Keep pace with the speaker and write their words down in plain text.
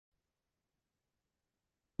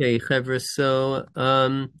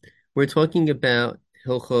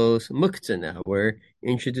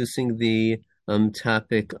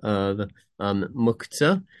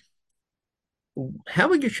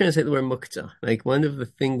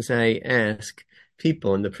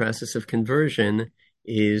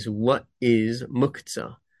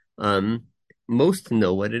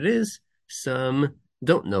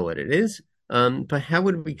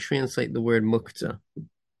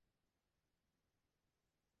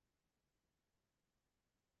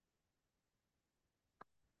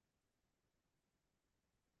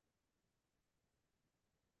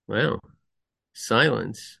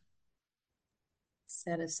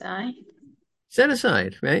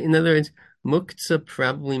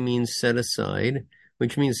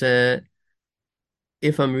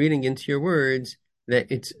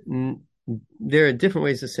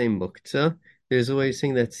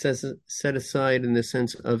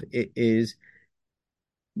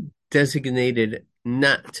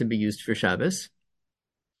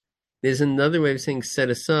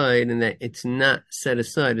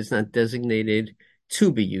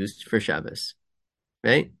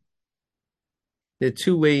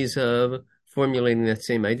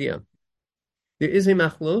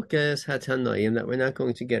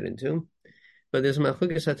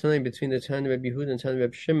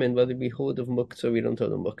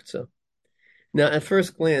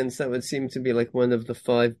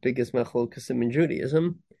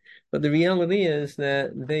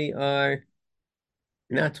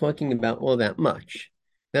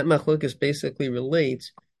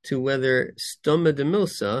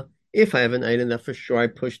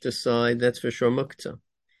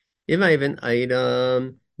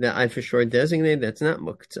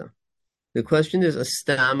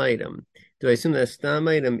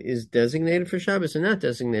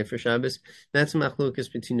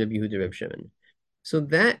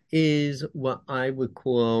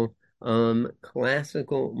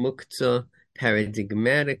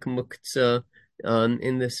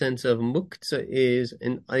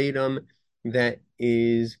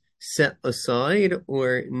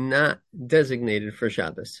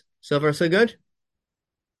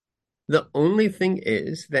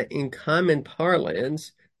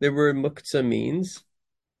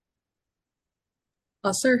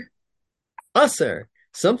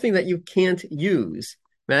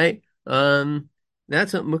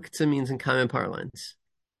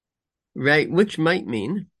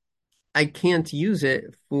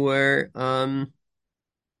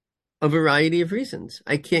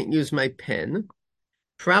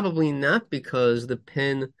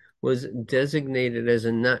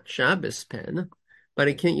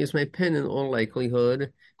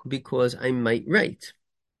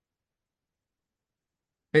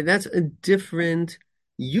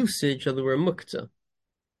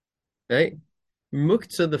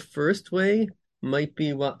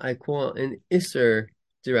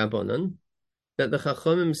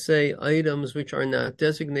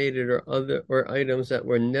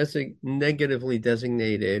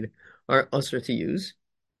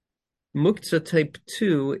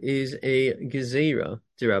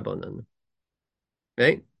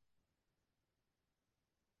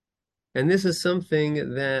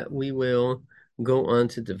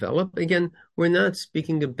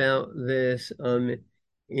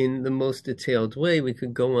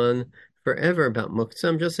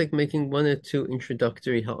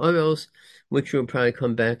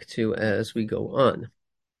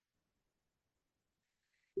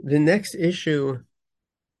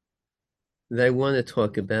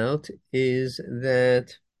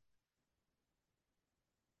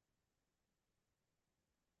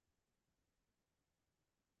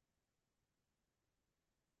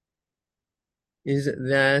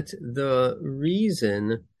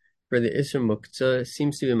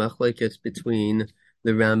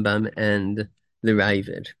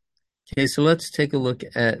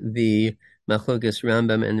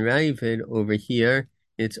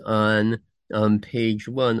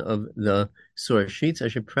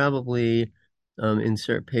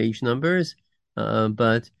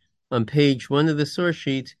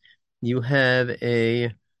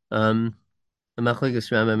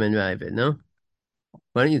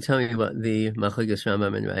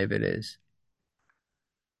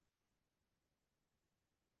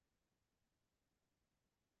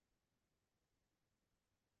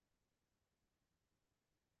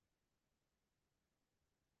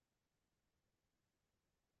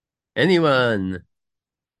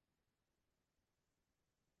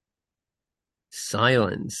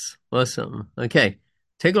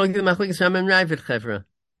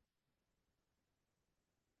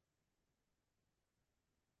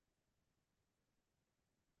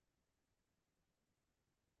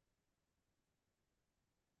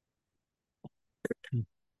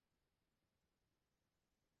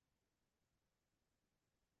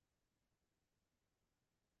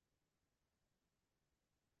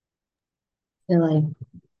feel like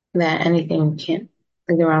that anything can't,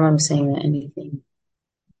 like the Rambam saying that anything,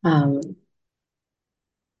 um,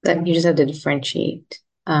 that you just have to differentiate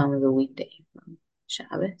the weekday from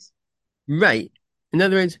Shabbos. Right. In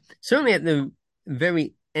other words, certainly at the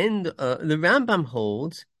very end, the Rambam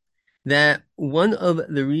holds that one of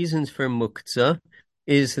the reasons for Muktza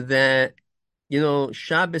is that,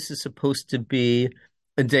 Shabbos is supposed to be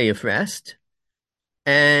a day of rest,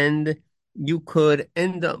 and you could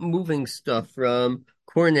end up moving stuff from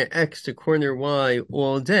corner X to corner Y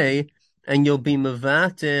all day, and you'll be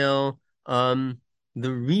mevatel the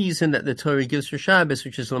reason that the Torah gives for Shabbos,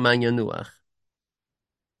 which is L'man Yanuach,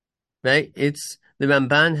 right? It's the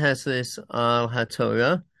Ramban has this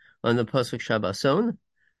HaTorah on the pasuk Shabboson,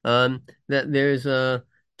 that there's a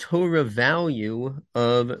Torah value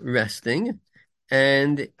of resting,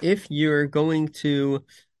 and if you're going to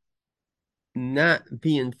not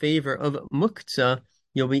be in favor of Muktza,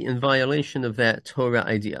 you'll be in violation of that Torah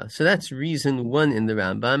idea. So that's reason one in the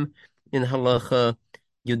Rambam in Halacha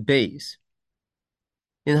Yud Beis.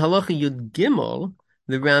 In Halacha Yud Gimel,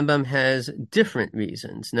 the Rambam has different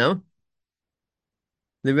reasons. No,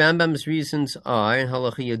 the Rambam's reasons are in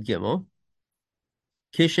Halacha Yud Gimel.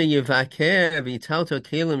 Kisha Yevaker Vitalto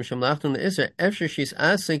Kalim Shamlachton Isra Efshar Shis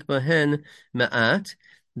Asik Bahen Ma'at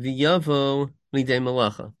V'Yavo Lidei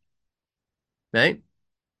Malacha. Right?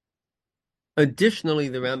 Additionally,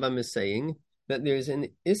 the Rambam is saying that there's an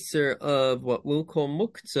isser of what we'll call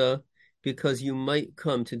muktza because you might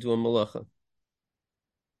come to do a malacha.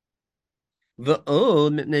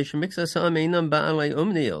 V'od mipnei shemiksa sa'am einam ba'alei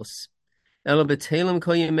umnios ela b'telim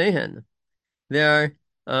kol yemehen. There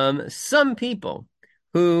are some people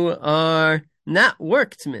who are not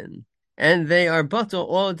workmen and they are batal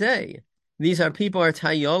all day. These are people are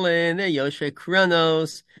tayolin, they're yoshe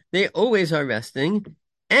kranos, they always are resting,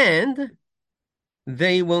 and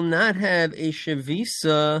they will not have a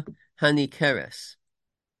shavisa hanikeres,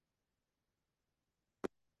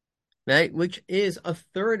 right? Which is a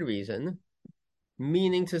third reason,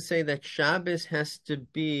 meaning to say that Shabbos has to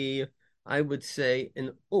be, I would say,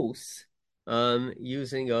 an os,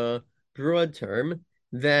 using a broad term,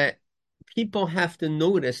 that people have to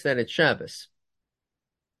notice that it's Shabbos.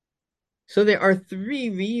 So there are three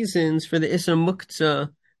reasons for the Issa Muktza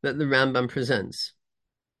that the Rambam presents,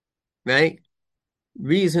 right?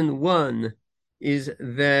 Reason one is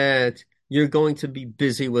that you're going to be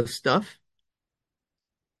busy with stuff,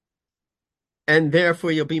 and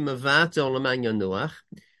therefore you'll be mavatel l'man yanuach.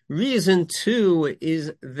 Reason two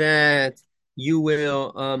is that you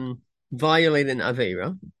will violate an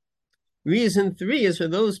avera. Reason three is for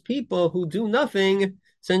those people who do nothing,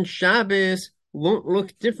 since Shabbos won't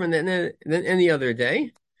look different than any other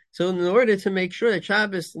day. So in order to make sure that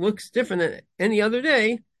Shabbos looks different than any other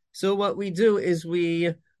day, so what we do is we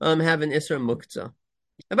have an Isra Muktza.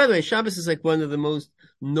 And by the way, Shabbos is like one of the most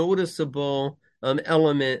noticeable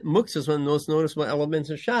Muktza is one of the most noticeable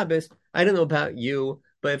elements of Shabbos. I don't know about you,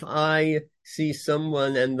 but if I see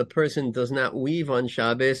someone and the person does not weave on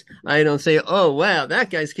Shabbos, I don't say, "Oh wow, that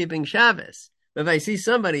guy's keeping Shabbos." But if I see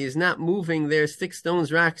somebody is not moving their sticks,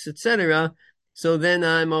 stones, rocks, etc., so then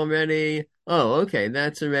I'm already, oh, okay,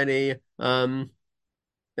 that's already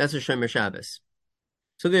that's a Shomer Shabbos.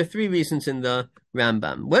 So there are three reasons in the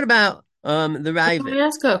Rambam. What about the Can Ravid? I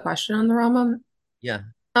ask a question on the Rambam? Yeah.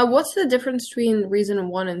 What's the difference between reason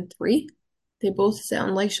one and three? They both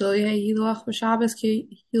sound like Shloyeh Hilach B'Shabbos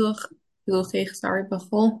Ki Hilach Hiluchech Sari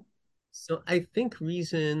B'Chol. So I think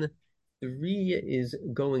reason three is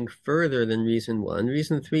going further than reason one.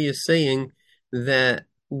 Reason three is saying that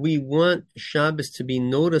we want Shabbos to be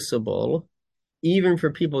noticeable even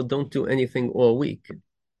for people who don't do anything all week.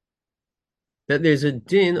 That there's a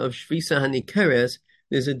din of Shvisa Hanikeres,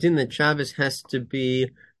 there's a din that Shabbos has to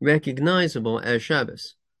be recognizable as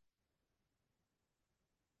Shabbos.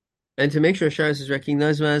 And to make sure Shabbos is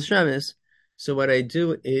recognizable as Shabbos, so what I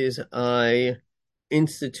do is I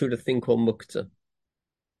institute a thing called Muktza.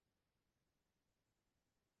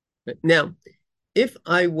 Now, if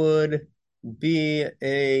I would be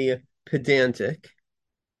a pedantic,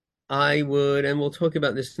 I would, and we'll talk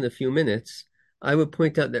about this in a few minutes, I would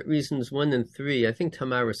point out that reasons one and three, I think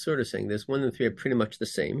Tamar was sort of saying this, one and three are pretty much the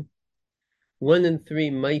same. One and three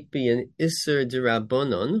might be an Isser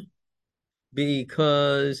D'Rabbanon,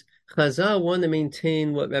 because Chazal want to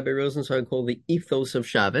maintain what Rabbi Rosenzweig called the ethos of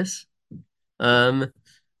Shabbos.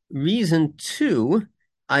 Reason two,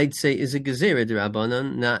 I'd say, is a Gezerah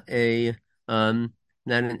D'Rabbanon, not an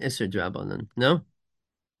Isser D'Rabbanon. No?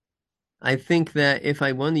 I think that if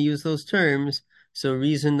I want to use those terms, so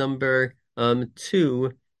reason number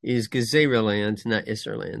two is Gezerah land, not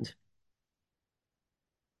Isser land.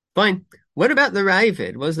 Fine. What about the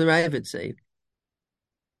Ravid? What does the Ravid say?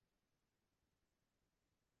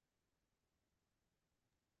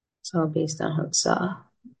 It's all based on Muktza.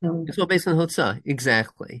 It's all based on Hotzah.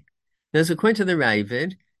 Exactly. There's according to the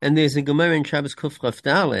Ravid, and there's a Gemara in Shabbos Kuf Chaf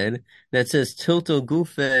Daled that says Tilto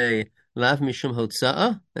Gufe Lav Mishum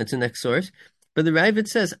Hotzah. That's the next source. But the Ravid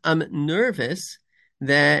says, I'm nervous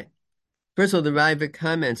that, first of all, the Ravid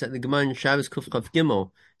comments that the Gemara in Shabbos Kuf Chaf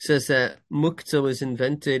Gimel says that Muktza was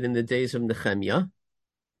invented in the days of Nehemiah.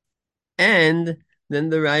 And then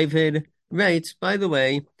the Ravid writes, by the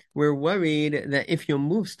way, we're worried that if you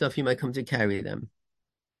move stuff, you might come to carry them.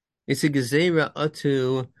 It's a gezerah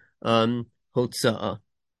atu hotza'ah.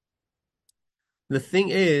 The thing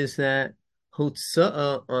is that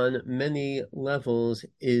hotza'ah on many levels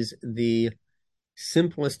is the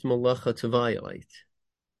simplest malacha to violate.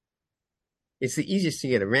 It's the easiest to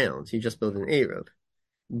get around. You just build an Eruv.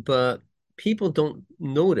 But people don't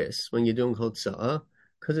notice when you're doing hotza'ah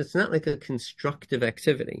because it's not like a constructive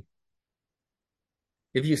activity.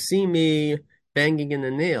 If you see me banging in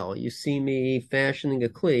a nail, you see me fashioning a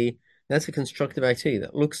kli, that's a constructive activity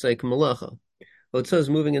that looks like malacha. Hotzah is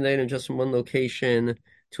moving an item just from one location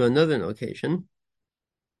to another location.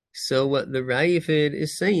 So what the Ravid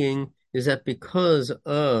is saying is that because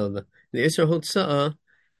of the Isser Hotzah,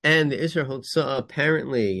 and the Isser Hotzah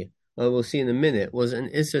apparently, we'll see in a minute, was an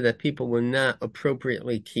Isser that people were not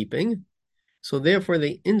appropriately keeping. So therefore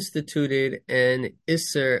they instituted an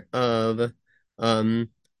Isser of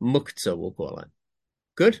Muktza, we'll call it.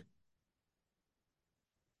 Good?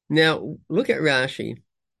 Now, look at Rashi.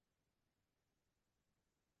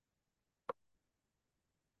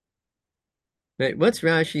 Right, what's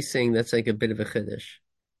Rashi saying that's like a bit of a chiddush?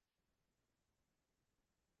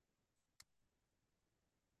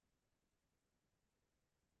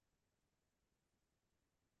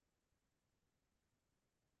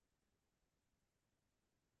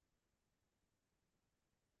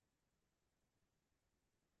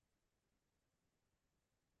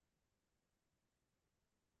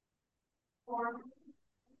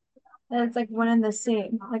 And it's like one and the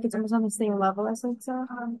same. Like it's almost on the same level as Muktza.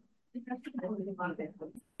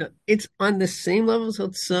 It's on the same level, so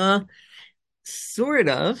it's sort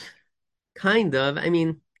of, kind of. I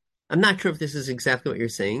mean, I'm not sure if this is exactly what you're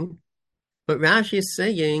saying, but Rashi is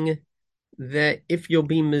saying that if you'll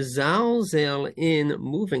be mezalzel in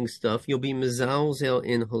moving stuff, you'll be mezalzel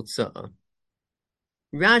in hotzah.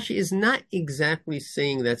 Rashi is not exactly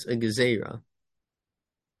saying that's a gezerah,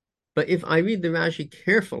 but if I read the Rashi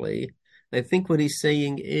carefully, I think what he's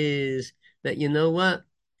saying is that, you know what?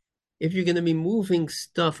 If you're going to be moving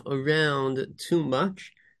stuff around too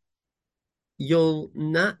much, you'll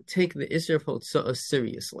not take the Isser of Hotza'ah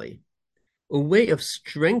seriously. A way of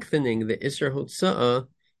strengthening the Isser Hotza'ah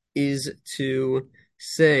is to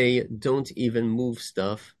say, don't even move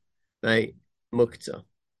stuff, right? Muktza.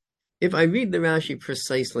 If I read the Rashi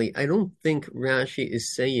precisely, I don't think Rashi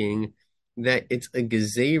is saying that it's a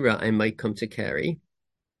gezerah I might come to carry,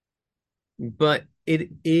 but it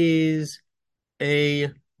is a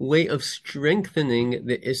way of strengthening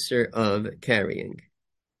the Isser of carrying.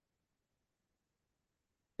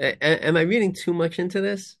 Am I reading too much into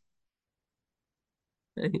this?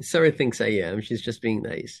 Sarah thinks I am. She's just being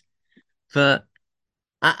nice. But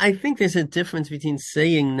I think there's a difference between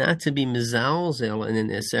saying not to be mezalzel in an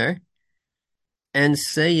Isser and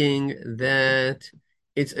saying that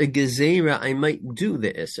it's a gezerah I might do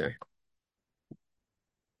the Isser.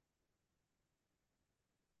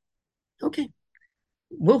 Okay.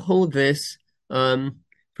 We'll hold this for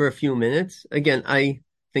a few minutes. Again, I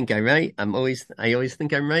think I'm right. I always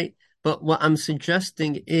think I'm right. But what I'm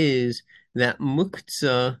suggesting is that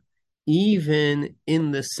Muktza, even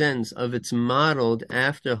in the sense of it's modeled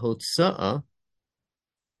after Hotza'ah,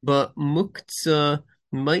 but Muktza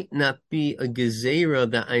might not be a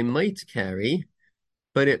gezerah that I might carry,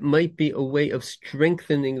 but it might be a way of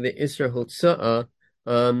strengthening the Isra Hotza'ah,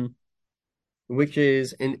 which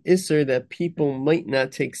is an Isser that people might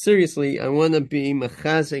not take seriously. I want to be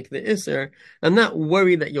mechazik the Isser. I'm not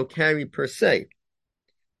worried that you'll carry per se.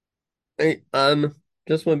 I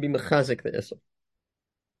just want to be mechazik the Isser.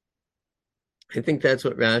 I think that's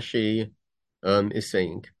what Rashi is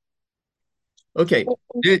saying. Okay.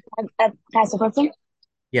 Ask a question.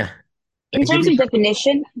 Yeah. In terms of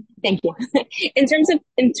definition, thank you. In terms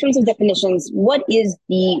of definitions, what is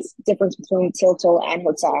the difference between tiltal and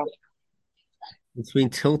hotzah? Between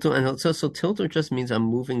tiltal and hotzah. So tiltal just means I'm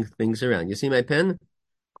moving things around. You see my pen?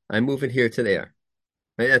 I move it here to there.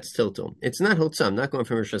 Right? That's tiltal. It's not hotzah. I'm not going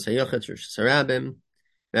from Rosh Hashanah to Rosh Hashanah,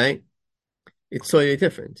 right? It's totally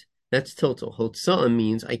different. That's total. Hotzah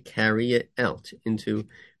means I carry it out into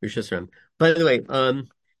Rosh Hashanah. By the way,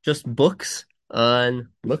 just books on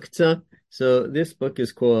Muktza. So this book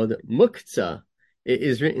is called Muktza. It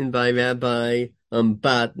is written by Rabbi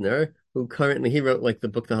Badner, who currently he wrote like the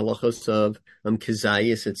book the halachos of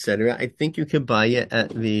Kazayas, etc. I think you could buy it at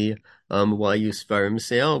the YU Sfarim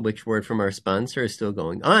sale, which word from our sponsor is still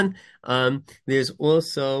going on. There's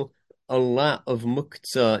also a lot of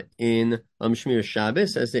Muktza in Shmir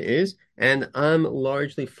Shabbos as it is, and I'm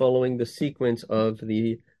largely following the sequence of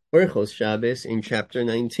the Orchos Shabbos in chapter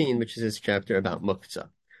 19, which is this chapter about Muktza.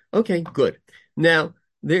 Okay, good. Now,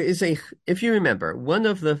 there is if you remember, one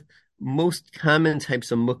of the most common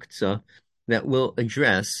types of Muktza that we'll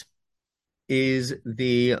address is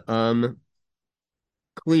the Kli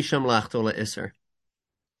Shamlachto Isser.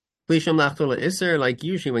 Kli Shamlachto Isser, like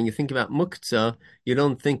usually when you think about Muktza, you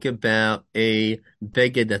don't think about a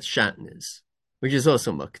beged that's shatnez, which is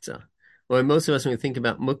also Muktza. Or most of us, when we think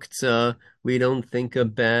about Muktza, we don't think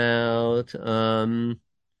about,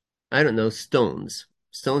 I don't know, stones.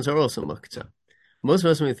 Stones are also Muktza. Most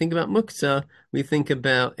of us, when we think about Muktza, we think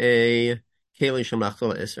about a Keli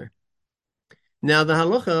Shamlachto Isser. Now, the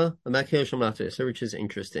halacha about Keli Shamlachto Isser, which is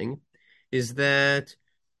interesting, is that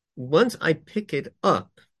once I pick it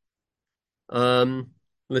up, right?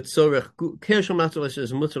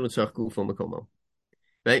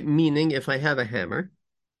 Meaning, if I have a hammer,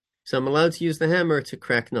 so I'm allowed to use the hammer to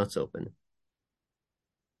crack nuts open.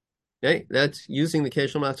 Okay, that's using the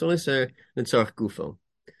Keshel Matzolisser, the Tzarch Gufo.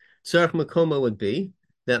 Tzarch Makoma would be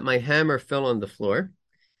that my hammer fell on the floor,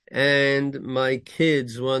 and my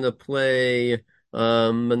kids want to play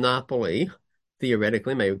Monopoly.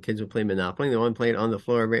 Theoretically, my kids would play Monopoly. They want to play it on the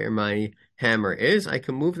floor where my hammer is. I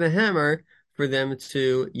can move the hammer for them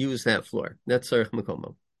to use that floor. That's Tzarech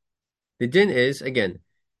Makomo. The din is, again,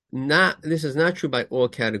 this is not true by all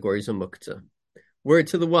categories of Muktza. Word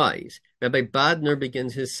to the wise. Rabbi Badner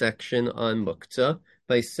begins his section on Muktza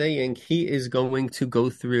by saying he is going to go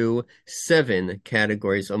through 7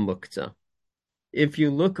 categories of Muktza. If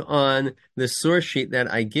you look on the source sheet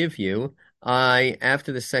that I give you,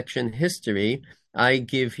 after the section history, I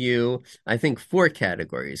give you, I think, 4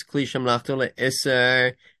 categories. Kli Shamlachto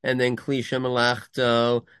le'Iser, and then Kli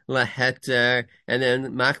Shamlachto le'Heter, and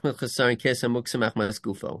then Machmel Chasar and Kesa Muksa Machmas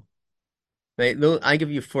Gufo. Right? I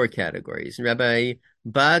give you 4 categories. Rabbi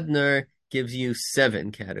Badner gives you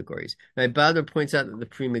 7 categories. Rabbi Badner points out that the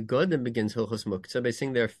Pri Megadim begins Hilchos Muktza by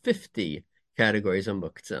saying there are 50 categories of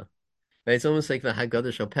Muktza. Right? It's almost like the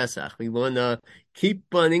Haggadah Shel Pesach. We want to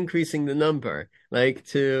keep on increasing the number, like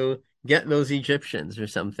to get those Egyptians or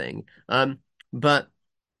something. But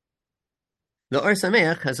the Or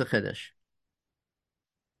Sameach has a chiddush.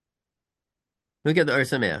 Look at the Or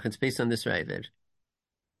Sameach. It's based on this Ravid.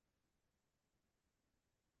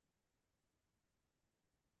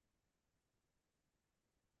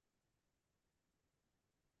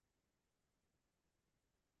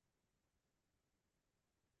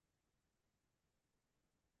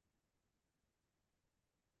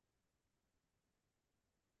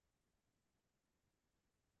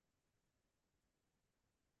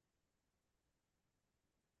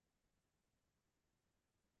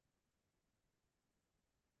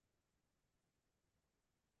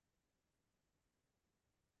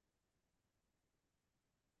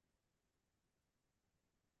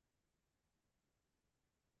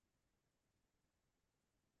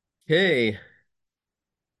 Okay.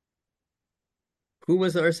 Who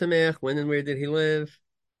was the Or Sameach? When and where did he live?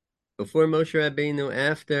 Before Moshe Rabbeinu,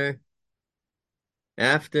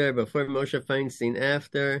 after, before Moshe Feinstein,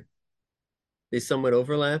 after. They somewhat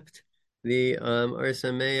overlapped. The Or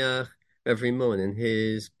Sameach, Rav Rimon, in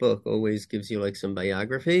his book, always gives you like some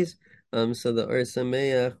biographies. So the Or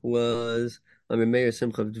Sameach was Meir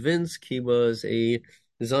Simcha Dvinsk. He was a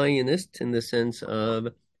Zionist in the sense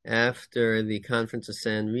of after the Conference of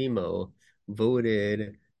San Remo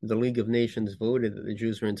voted, the League of Nations voted that the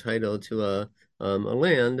Jews were entitled to a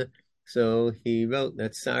land. So he wrote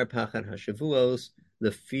that Sar Pachat HaShavuos,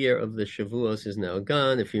 the fear of the Shavuos is now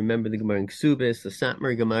gone. If you remember the Gemara in Ksubis, the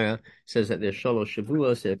Satmar Gemara says that there's Shalosh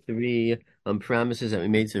Shavuos, there are 3 promises that we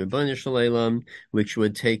made to Rebbeinu Shalom, which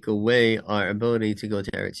would take away our ability to go to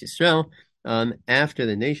Eretz Yisrael. After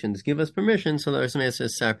the nations give us permission, so the Or Sameach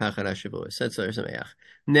says Sar Pachad HaShavuos. That's the Or Sameach.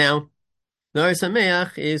 Now, the Or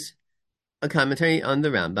Sameach is a commentary on the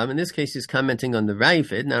Rambam. In this case, he's commenting on the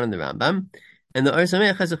Ravid, not on the Rambam. And the Or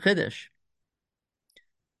Sameach has a chiddush.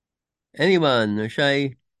 Anyone, or should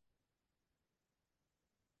I?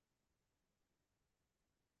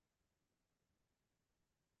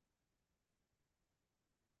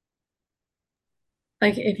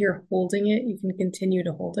 Like if you're holding it, you can continue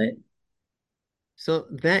to hold it. So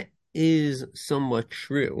that is somewhat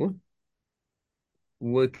true,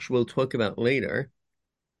 which we'll talk about later.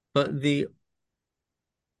 But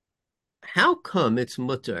how come it's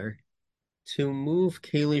mutter to move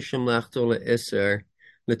keli shemlachto le'iser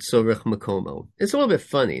letzorech makomo? It's a little bit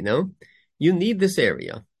funny, no? You need this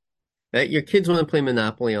area, right? Your kids want to play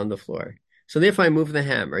Monopoly on the floor. So therefore I move the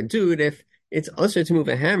hammer. Dude, if it's usher to move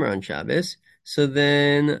a hammer on Shabbos, so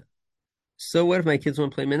what if my kids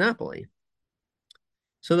want to play Monopoly?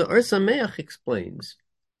 So the Or Sameach explains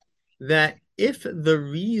that if the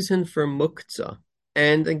reason for Muktza,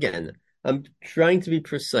 and again, I'm trying to be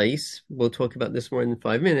precise, we'll talk about this more in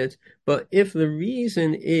 5 minutes, but if the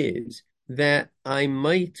reason is that I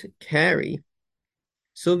might carry,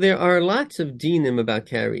 so there are lots of dinim about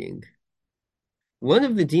carrying. One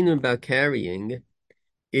of the dinim about carrying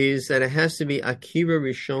is that it has to be akira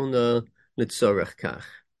rishona litzorech kach.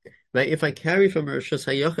 Right? If I carry from Rosh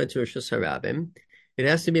Hashanah to Rosh Hashanah, it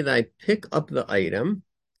has to be that I pick up the item,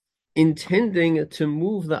 intending to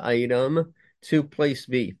move the item to place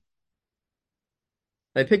B.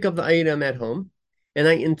 I pick up the item at home, and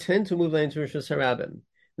I intend to move the item to Rosh Hashanah.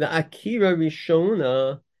 The akira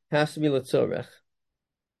rishona has to be litzorech.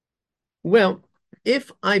 Well,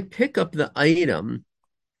 if I pick up the item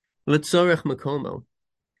litzorech makomo,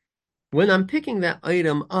 when I'm picking that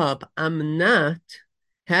item up, I'm not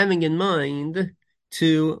having in mind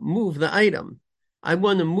to move the item. I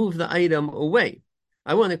want to move the item away.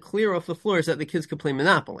 I want to clear off the floor so that the kids can play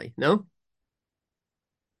Monopoly, no?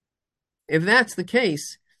 If that's the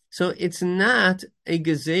case, so it's not a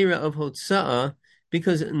gezerah of Hotza'ah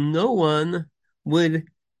because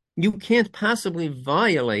you can't possibly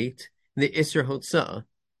violate the Isser Hotza'ah.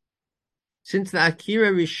 Since the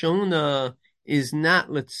Akira Rishona is not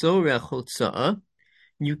Letzorech Hotza'ah,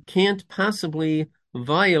 you can't possibly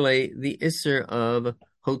violate the Isser of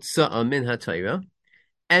Hotza'ah min HaTorah,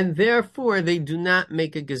 and therefore they do not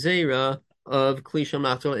make a gezerah of Kli Shel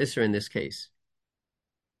Machzor Isser in this case.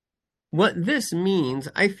 What this means,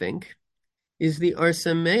 I think, is the Or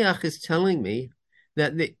Sameach is telling me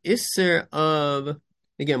that the Isser of,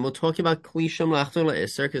 again, we'll talk about Kli Shel Machzor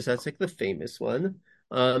Isser because that's like the famous one,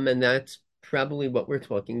 and that's probably what we're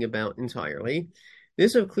talking about entirely.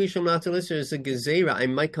 This of Kli Shel Machzor Isser is a gezerah I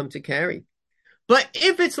might come to carry. But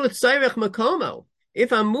if it's L'tzorech makomo,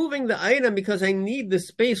 if I'm moving the item because I need the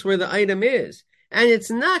space where the item is, and it's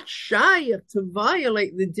not shy to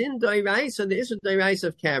violate the din d'oraisa, the issur d'oraisa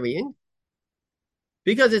of carrying,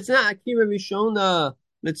 because it's not akira rishona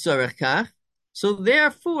l'tzorech kach, so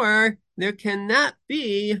therefore there cannot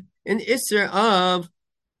be an issur of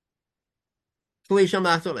kli shel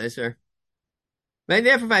machzor l'issur. Right?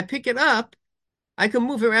 Therefore, if I pick it up, I can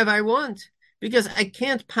move it wherever I want, because I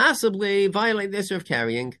can't possibly violate the issur of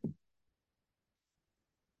carrying.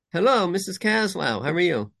 Hello, Mrs. Kaslow. How are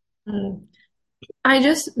you? I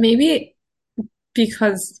just maybe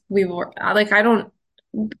because we were like I don't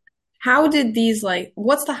how did these like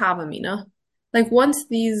what's the Havamina? Like once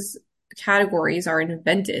these categories are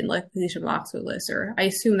invented, like the Machzor L'Isser, I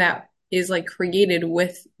assume that is like created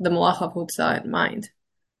with the Malach of Hotzah in mind.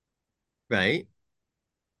 Right.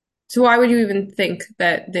 So why would you even think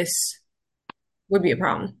that this would be a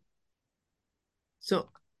problem? So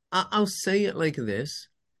I'll say it like this,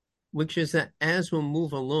 which is that as we'll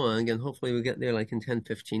move along, and hopefully we'll get there like in 10,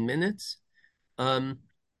 15 minutes,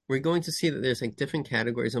 we're going to see that there's like different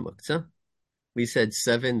categories of Muktza. We said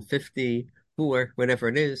 7, 50, 4, whatever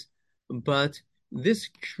it is, but this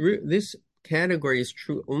category is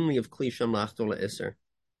true only of Kli Shel Machzor L'Isser.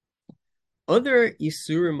 Other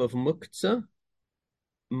Isurim of Muktza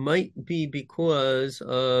might be because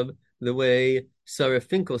of the way Sarah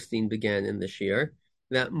Finkelstein began in this year,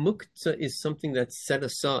 that Muktza is something that's set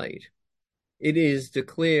aside. It is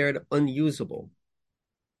declared unusable.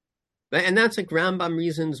 Right? And that's like Rambam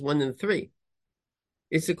reasons 1 and 3.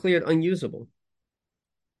 It's declared unusable.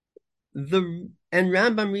 And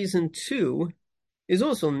Rambam reason 2 is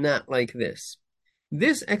also not like this.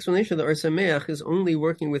 This explanation of the Or Sameach is only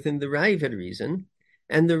working within the Raavad reason,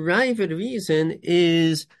 and the Raavad reason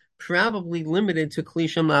is probably limited to Kli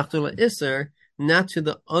Shel Machzor L'Isser, not to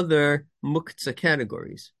the other Muktza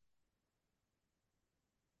categories.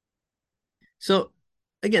 So,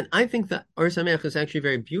 again, I think that Or Sameach is actually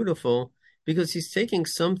very beautiful because he's taking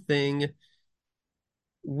something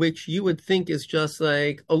which you would think is just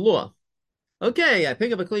like a law. Okay, I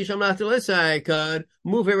pick up a Kli Shel Machzor L'Isser, I could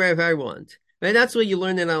move it wherever I want. Right? That's what you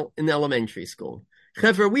learn in elementary school.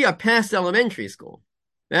 However, we are past elementary school,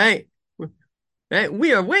 right? Right?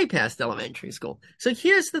 We are way past elementary school. So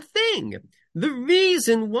here's the thing. the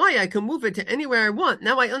reason why I can move it to anywhere I want,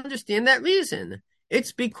 now I understand that reason.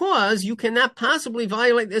 It's because you cannot possibly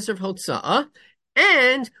violate this of Hotza'ah,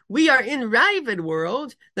 and we are in Ravid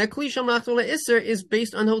world that Kli Shamlachto Isser is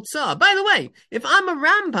based on Hotza'ah. By the way, if I'm a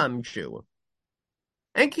Rambam Jew,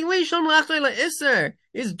 and Kli Shamlachto Isser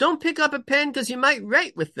is don't pick up a pen because you might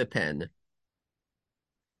write with the pen.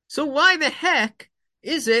 So why the heck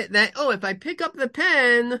is it that, if I pick up the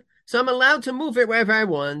pen, so I'm allowed to move it wherever I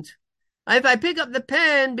want? If I pick up the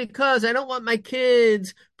pen because I don't want my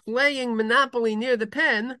kids playing Monopoly near the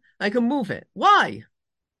pen, I can move it. Why?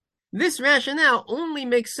 This rationale only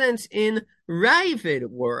makes sense in Ravid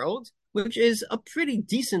world, which is a pretty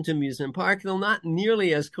decent amusement park, though not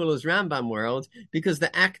nearly as cool as Rambam world, because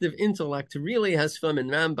the active intellect really has fun in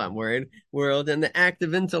Rambam world, and the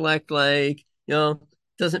active intellect,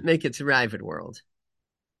 doesn't make it to Ravid world.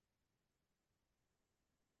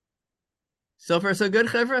 So far, so good,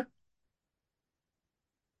 Chevra?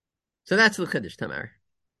 So that's the Chiddush, Tamar.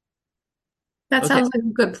 That sounds like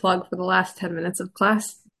a good plug for the last 10 minutes of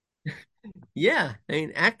class. Yeah,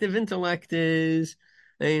 active intellect is,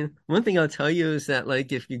 one thing I'll tell you is that,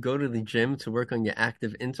 if you go to the gym to work on your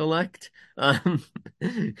active intellect,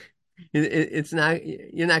 it's not,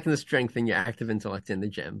 you're not going to strengthen your active intellect in the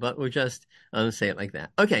gym, but we'll just say it like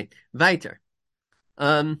that. Okay, weiter.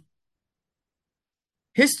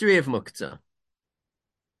 History of Muktza.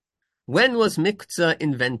 When was Muktza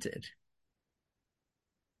invented?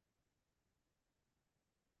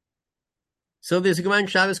 So there's a Gemara in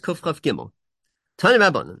Shabbos Kuf Chaf Gimel. Tani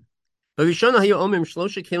Rabbanan. Barishona hayu omrim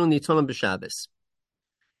shlosha kelim nitolam b'Shabbos.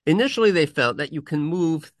 Initially, they felt that you can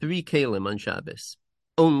move 3 kelim on Shabbos.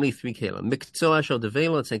 Only 3 kelim. Muktza shel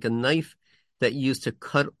devela. It's like a knife that you use to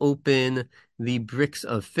cut open the bricks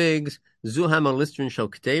of figs. Zuham alistrin shel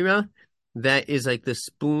k'deira. That is like the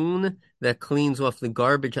spoon that cleans off the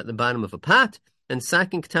garbage at the bottom of a pot. And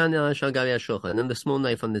sakin ktana shel gavi hashulchan. And then the small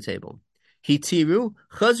knife on the table. Hitiru,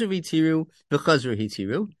 chazru hitiru, v'chazru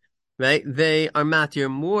hitiru. Right? They are matir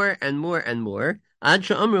more and more and more. Ad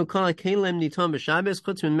sha'amru kol ha'kelem nitam b'Shabbos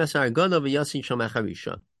chutz min mesar godo v'yasi shel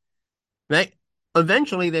mecharisha. Right?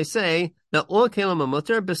 Eventually, they say that all kelem are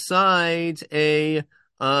mutter besides the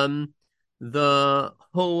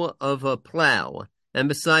hoe of a plow and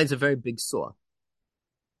besides a very big saw.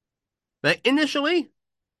 Right? Initially,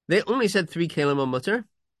 they only said 3 kelim are mutter.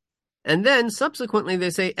 And then, subsequently, they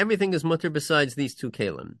say everything is mutter besides these 2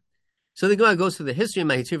 kelim. So the Gemara goes through the history of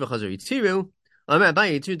Mahitir v'chazar yitiru. Amar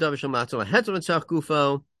Abaye yitiru davar shel matzah laheter l'tzach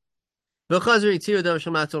gufo. V'chazar yitiru davar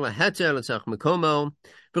shel matzah laheter l'tzach mekomo.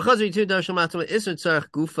 V'chazar yitiru davar shel matzah l'iser tzach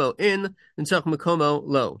gufo in l'tzach mekomo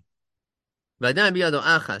lo. V'adayim b'yado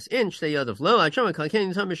achas in shtei yadav lo. Acham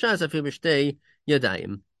kalkein nitam b'shas afil b'shtei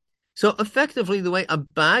yadayim. So effectively, the way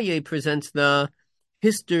Abaye presents the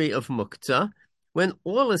history of Muktza, when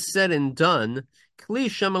all is said and done, Kli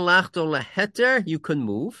shemalachto leheter, you can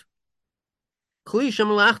move. Kli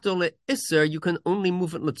shemalachto leisser, you can only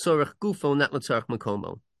move it letzorach gufo, not letzorach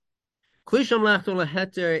makomo. Kli shemalachto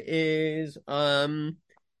leheter is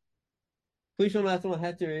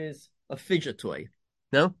a fidget toy.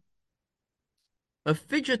 No? A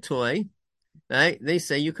fidget toy, right? They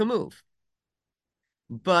say you can move.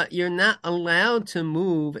 But you're not allowed to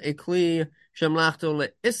move a Kli Shamlachto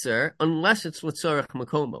le'isser unless it's l'tzorach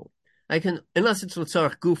makomo. Unless it's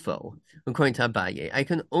l'tzorach gufo, according to Abaye. I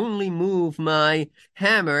can only move my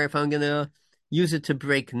hammer if I'm going to use it to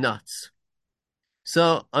break nuts.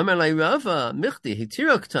 So, Amar Lai Rava, Michti,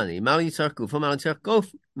 Hitiro Ktani, Mali Tzarch Gufo,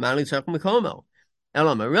 Mali Tzarch Makomo.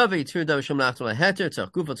 Elam Rava, Hitiro Davar Shamlachto le'heter,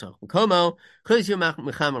 Tzarch Gufo, Tzarch Makomo, Chaz Yom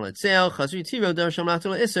Mechamer le'tzeil, Chaz Hitiro Davar Shamlachto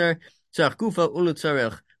le'isser, Tzarch Gufo, Ulu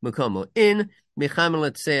Tzarech Makomo. In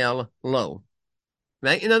Mechamer le'tzeil lo.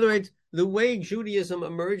 Right? In other words, the way Judaism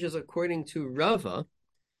emerges according to Rava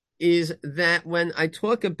is that when I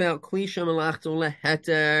talk about Kli Shemalachto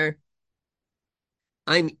leheter,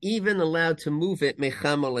 I'm even allowed to move it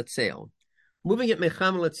Mechamer le'tzeil. Moving it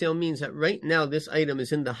Mechamer le'tzeil means that right now this item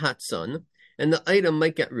is in the hot sun, and the item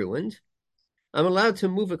might get ruined. I'm allowed to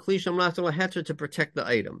move a Kli Shemalachto leheter to protect the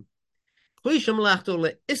item. Kli Shemalachto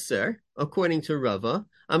le'isser, according to Rava,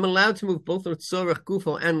 I'm allowed to move both l'tzorach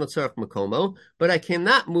gufo and l'tzorach makomo, but I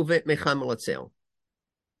cannot move it mechamer le'tzeil.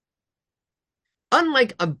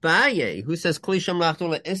 Unlike Abaye, who says Kli Shemalachto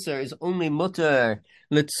le'isser is only mutter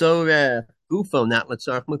l'tzorach gufo, not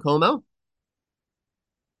l'tzorach makomo,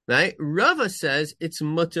 right? Rava says it's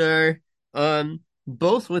mutter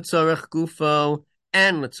both l'tzorach gufo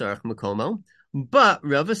and l'tzorach makomo, but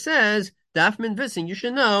Rava says Daf min vising, you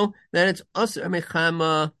should know that it's aser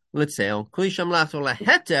mechama le'tzeil. Kli shamlachto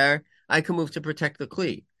leheter, I can move to protect the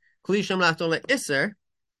kli. Kli shamlachto le'isser,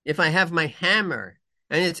 if I have my hammer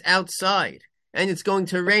and it's outside and it's going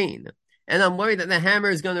to rain and I'm worried that the hammer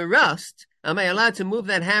is going to rust, am I allowed to move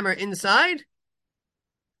that hammer inside?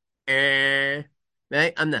 Right?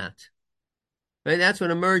 I'm not. Right? That's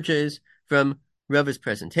what emerges from Rava's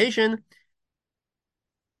presentation.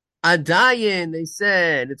 Adayin, they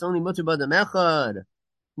said, it's only mutter b'adam echad,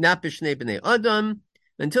 not b'shnei b'nei adam,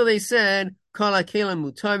 until they said, kol hakelim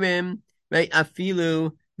mutarim, right,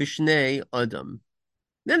 afilu b'shnei adam.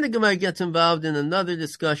 Then the Gemara gets involved in another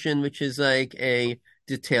discussion, which is like a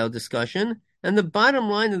detailed discussion. And the bottom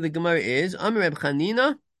line of the Gemara is, Amar Reb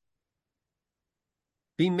Chanina,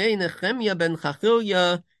 b'mei Nechemya ben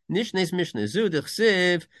Chachilya, nishnes mishnezu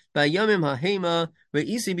d'chsiv, b'yamim ha'hema,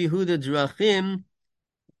 ve'isi bihuda drachim,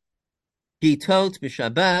 gitot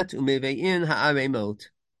b'shabbat, u'meve'in ha'aremot.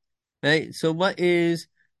 Right? So what is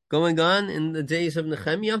going on in the days of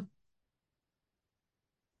Nehemiah?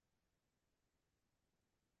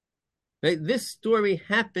 Right? This story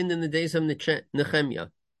happened in the days of Nehemiah.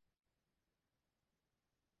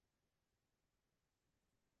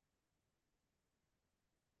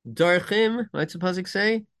 Darchim, what's the pasuk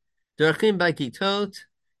say? Darchim by gitot,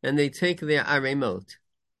 and they take their aremot.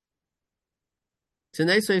 So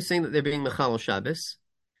nice way of saying that they're being mechal Shabbos.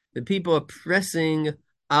 The people are pressing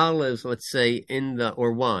olives, let's say,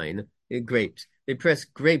 or wine, grapes. They press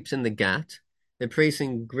grapes in the gat. They're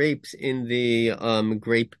pressing grapes in the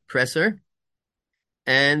grape presser.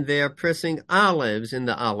 And they are pressing olives in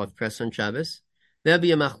the olive press on Shabbos. That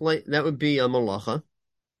would be a malacha.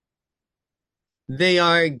 They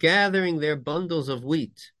are gathering their bundles of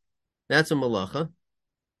wheat. That's a malacha.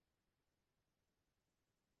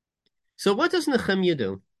 So what does Nehemiah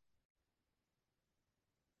do?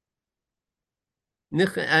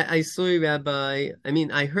 I saw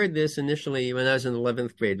I heard this initially when I was in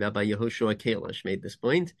 11th grade. Rabbi Yehoshua Kalish made this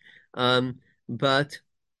point. But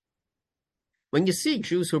when you see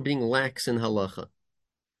Jews who are being lax in halacha,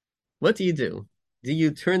 what do? Do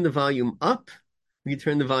you turn the volume up or you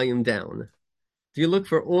turn the volume down? Do you look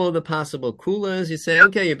for all the possible kulas? You say,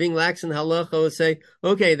 okay, you're being lax in halacha. Or say,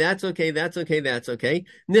 okay, that's okay, that's okay, that's okay.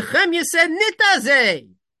 Nehemiah said, nitazeh.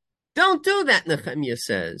 Don't do that, Nehemiah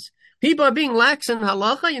says. People are being lax in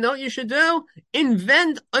halacha. You know what you should do?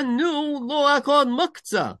 Invent a new law called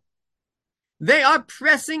Muktza. They are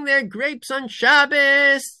pressing their grapes on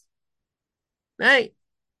Shabbos. Right?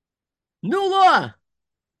 New law.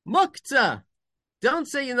 Muktza. Don't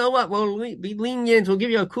say, you know what, we'll be lenient, we'll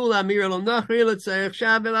give you a kula, mirul nachri, let's say,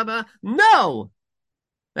 Shabbos, no!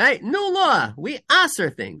 Right? New law. We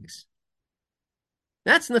aser things.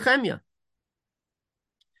 That's Nehemiah.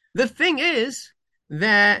 The thing is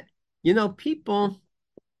that, people,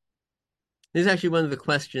 this is actually one of the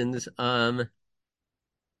questions, I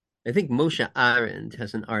think Moshe Arendt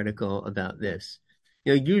has an article about this.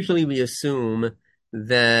 Usually we assume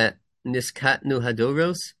that niskatnu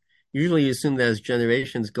hadoros, usually you assume that as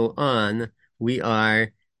generations go on, we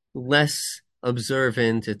are less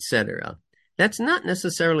observant, etc. That's not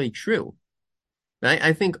necessarily true. Right?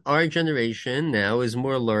 I think our generation now is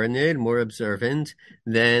more learned, more observant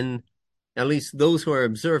than, at least those who are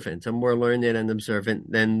observant are more learned and observant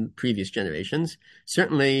than previous generations.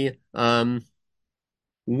 Certainly,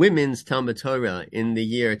 women's Talmud Torah in the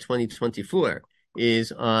year 2024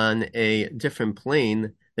 is on a different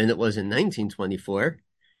plane than it was in 1924.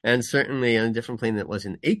 And certainly on a different plane than it was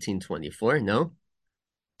in 1824, no?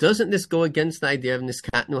 Doesn't this go against the idea of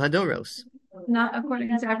Niskatnu Hadoros? Not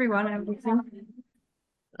according to everyone, I would think.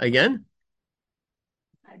 Again?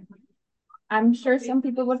 I'm sure some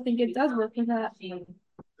people would think it does work for that.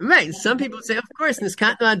 Right. Some people say, of course,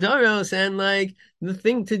 Niskatnu Hadoros, and the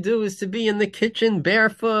thing to do is to be in the kitchen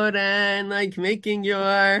barefoot and making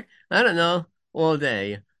your, I don't know, all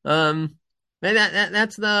day.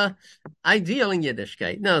 That's the ideal in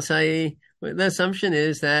Yiddishkeit. No, so the assumption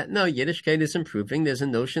is that, no, Yiddishkeit is improving. There's a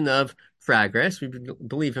notion of progress. We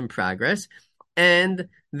believe in progress. And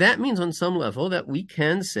that means on some level that we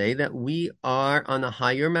can say that we are on a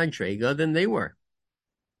higher madrega than they were.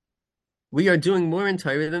 We are doing more in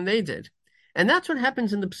Torah than they did. And that's what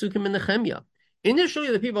happens in the Psukim in Nehemiah.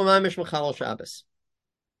 Initially, the people mamish mechal Shabbos.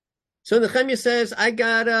 So Nehemiah says, I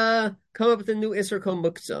gotta come up with a new Isser called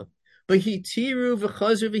Muktza. V'hitiru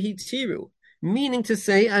v'chazru v'hitiru, meaning to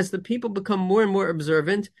say, as the people become more and more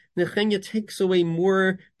observant, Nehemiah takes away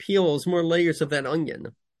more peels, more layers of that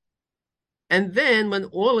onion. And then, when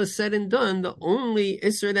all is said and done, the only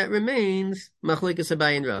Isser that remains, Machlekes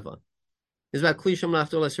Abaye and Rava, is about Klisham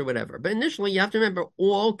Laftolas or whatever. But initially, you have to remember,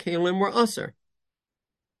 all Kalim were Usser.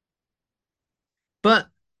 But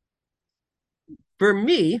for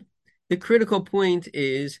me, the critical point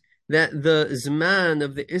is that the Zman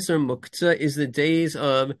of the Isser Muktza is the days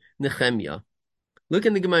of Nehemiah. Look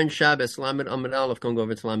in the Gemara in Shabbos, Lamed Amid Aleph, going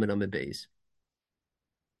over to Lamed Amid Beis.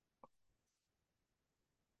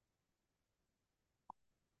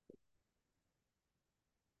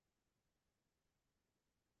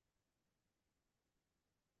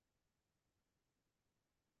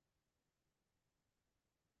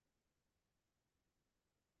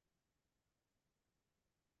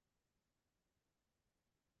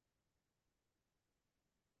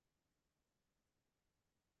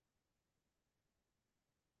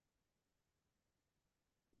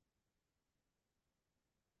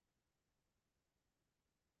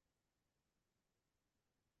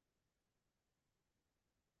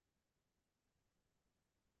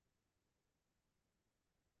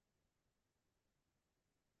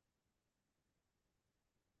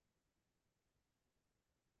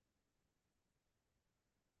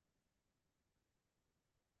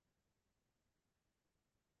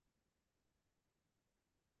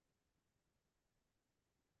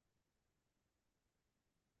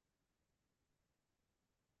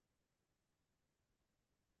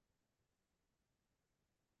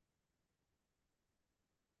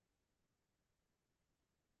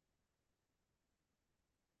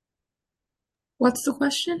 What's the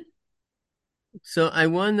question? So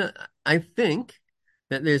I think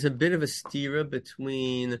that there's a bit of a stira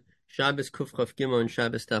between Shabbos Kuf Chaf Gimel and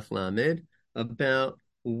Shabbos Taf Lamed about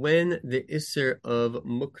when the Isser of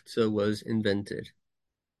Muktza was invented.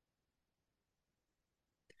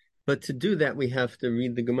 But to do that, we have to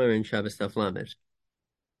read the Gemara in Shabbos Taf Lamed.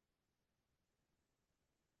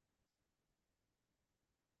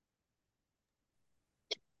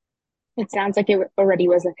 It sounds like it already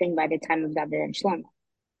was a thing by the time of David and Shlomo.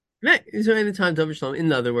 Right, it's already the time of David Shalom.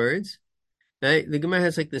 In other words, right, the Gemara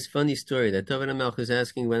has like this funny story that David HaMelech is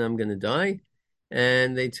asking when I'm going to die,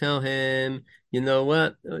 and they tell him, you know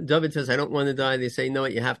what? David says, I don't want to die. They say, no,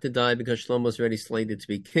 you have to die because Shlomo's already slated to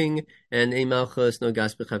be king, and Ein Malchus, no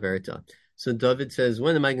gas b'chaverta. So David says,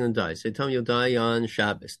 when am I going to die? So they tell him you'll die on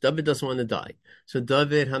Shabbos. David doesn't want to die. So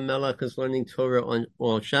David HaMelech is learning Torah on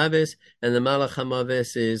all Shabbos, and the Malach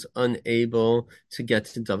HaMavis is unable to get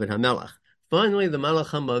to David HaMelech. Finally, the Malach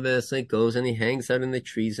HaMavis goes and he hangs out in the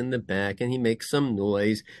trees in the back and he makes some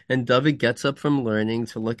noise. And David gets up from learning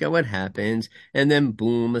to look at what happens. And then,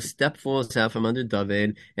 boom, a step falls out from under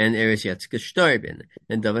David and is jetzt gestorben.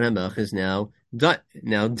 And David HaMelech is now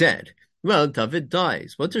dead. Well, David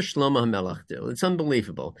dies. What does Shlomo HaMelech do? It's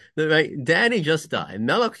unbelievable. Right? Daddy just died.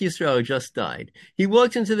 Melech Yisrael just died. He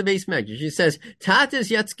walks into the base medrash. He says, Tat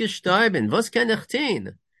is jetzt gestorben. Was kann ich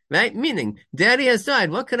tun? Right? Meaning, Daddy has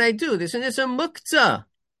died. What could I do? This is a Muktza.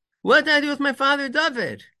 What did I do with my father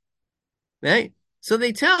David? Right? So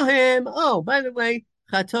they tell him, oh, by the way,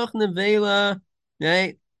 Chatoch Nevela,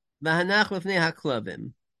 right? Vahanach Lefnei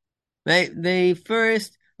HaKlavim. Right? They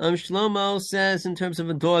first, Shlomo says in terms of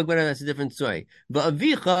a dog, whatever, that's a different story. But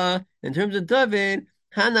Avicha, in terms of David,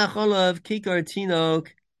 Hanach Olav Kikar Tinok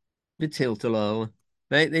B'tiltalo.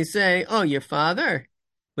 Right? They say, oh, your father?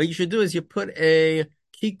 What you should do is you put a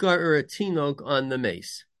kikar or a tinok on the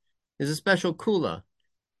mace. There's a special kula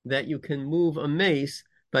that you can move a mace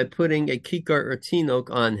by putting a kikar or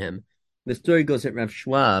tinok on him. The story goes that Rav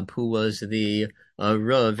Schwab, who was the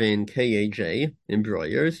Rav in KAJ, in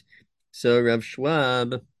Breuers. So Rav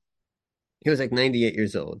Schwab, he was like 98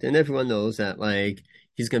 years old. And everyone knows that like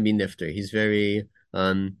he's going to be nifter. He's very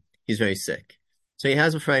sick. So he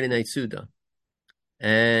has a Friday night Suda.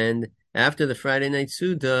 And after the Friday night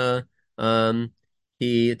Suda,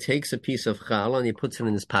 he takes a piece of challah and he puts it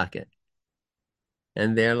in his pocket.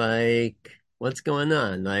 And they're like, what's going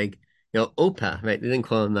on? Like, Opa, right? They didn't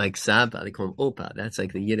call him like Saba, they call him Opa. That's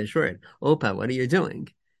like the Yiddish word. Opa, what are you doing?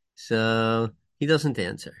 So he doesn't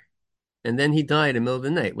answer. And then he died in the middle of the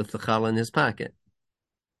night with the challah in his pocket.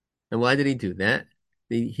 And why did he do that?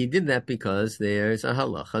 He did that because there's a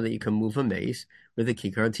halacha that you can move a mace with a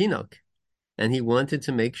kikar tinok. And he wanted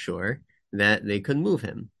to make sure that they could move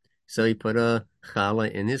him. So he put a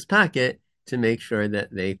challah in his pocket to make sure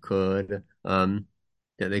that they could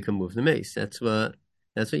move the mace. That's what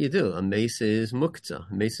you do. A mace is muktza.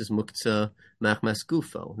 A mace is muktza machmas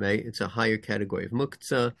gufo, right? It's a higher category of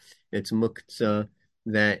muktza. It's muktza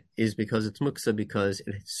that is because it's muktza because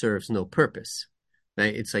it serves no purpose.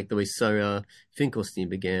 Right? It's like the way Sarah Finkelstein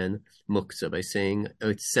began muktza by saying, oh,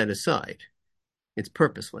 it's set aside. It's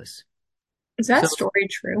purposeless. Is that story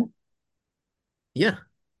true? Yeah,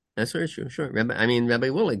 that's very true. Sure. Rabbi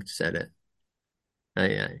Willig said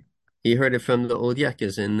it. He heard it from the old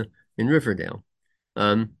Yekkes in Riverdale.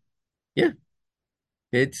 Yeah,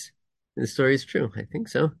 the story is true. I think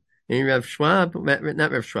so. And Rav Schwab,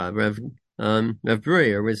 not Rav Schwab, Rav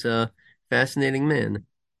Breuer was a fascinating man.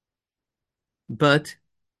 But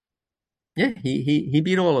yeah, he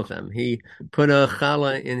beat all of them. He put a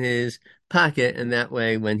challah in his pocket, and that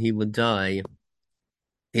way, when he would die,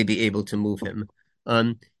 he'd be able to move him.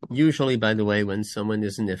 Um, Usually, by the way, when someone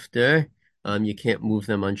is nifter, you can't move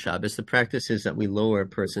them on Shabbos. The practice is that we lower a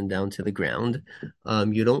person down to the ground.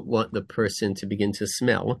 You don't want the person to begin to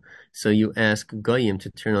smell, so you ask goyim to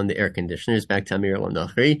turn on the air conditioners back to Amir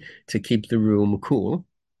al-Nachri to keep the room cool.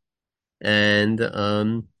 And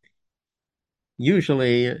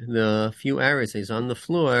usually the few hours he's on the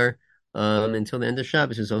floor until the end of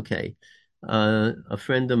Shabbos is okay. A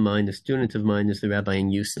friend of mine, a student of mine, is the rabbi in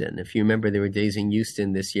Houston. If you remember, there were days in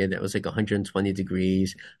Houston this year that was like 120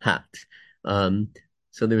 degrees hot.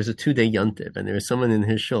 So there was a 2-day yontiv, and there was someone in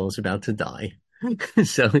his shul about to die.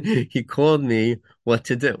 So he called me what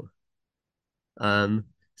to do. So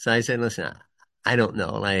I said, listen, I don't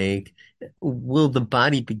know. Like, will the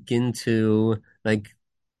body begin to like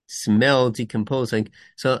smell, decompose? Like,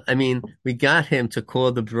 so, I mean, we got him to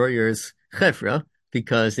call the Breuers chevra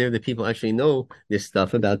because they're the people who actually know this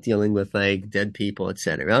stuff about dealing with like dead people,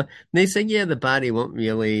 etc. They say, yeah, the body won't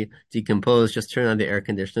really decompose. Just turn on the air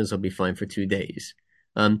conditioners; it'll be fine for 2 days.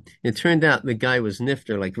 It turned out the guy was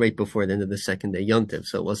nifter like right before the end of the second day yontiv,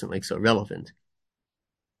 so it wasn't like so relevant.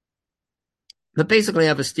 But basically, I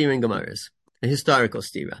have a steering gemaras, a historical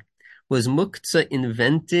stira. Was Muktza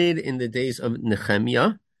invented in the days of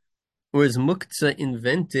Nehemiah, or is Muktza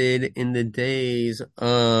invented in the days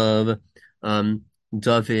of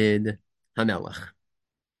David Hamelech?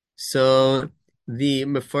 So the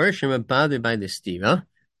Mefarshim are bothered by the stira.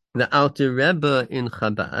 The Alter Rebbe in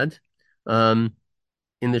Chabad,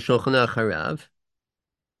 in the Shulchan Aruch Harav,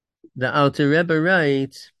 the Alter Rebbe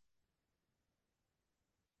writes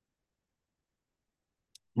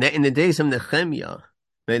that in the days of Nehemiah,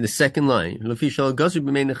 right, the second line, Lefi shal gazu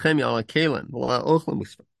b'mei Nehemiah ala kelim v'ala ochlam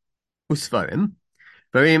usfarim,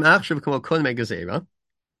 v'reim achshav kamo kon megazera,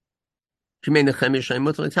 b'mei Nehemiah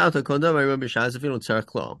shaymut l'tauta kol davar ro b'shaz afilu tzarech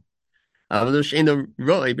klo. Avol she'eino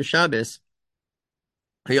roi b'Shabbos,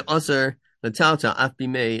 ha'yasser l'tauta af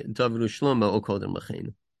b'mei David u'Shlomo o kodem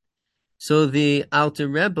l'chein. So the Alter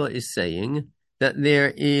Rebbe is saying that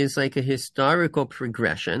there is like a historical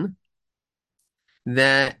progression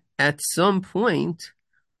that at some point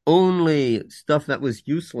only stuff that was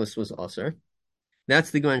useless was aser.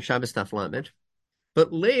 That's the Gemara Shabbos Daf Lamed.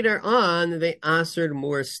 But later on, they asered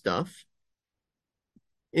more stuff.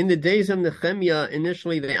 In the days of Nehemiah,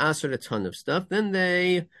 initially they asered a ton of stuff. Then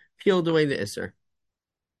they peeled away the iser.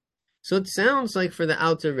 So it sounds like for the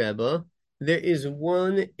Alter Rebbe, there is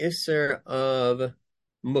one iser of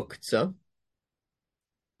Muktza.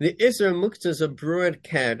 The iser of Muktza is a broad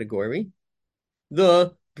category.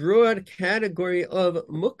 The broad category of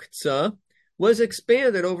Muktza was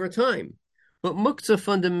expanded over time. But Muktza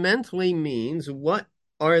fundamentally means what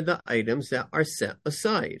are the items that are set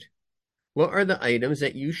aside? What are the items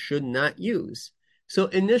that you should not use? So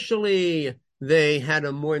initially, they had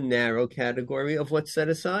a more narrow category of what's set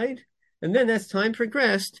aside. And then as time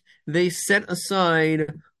progressed, they set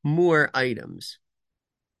aside more items.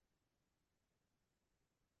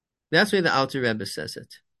 That's why the Alter Rebbe says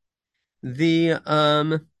it.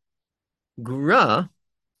 The Gra,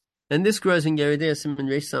 and this Gra is in Yeridei Siman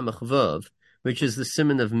Reish Samach Vav, which is the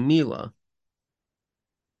Siman of Mila.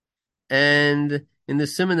 And in the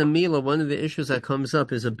Siman of Mila, one of the issues that comes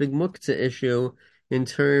up is a big Muktza issue in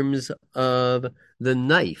terms of the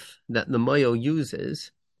knife that the Mayo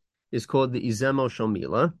uses is called the Izemo Shel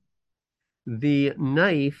Mila. The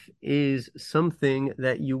knife is something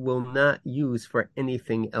that you will not use for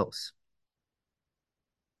anything else.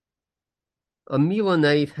 A Mila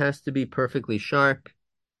knife has to be perfectly sharp.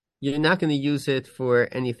 You're not going to use it for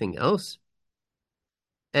anything else.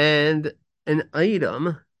 And an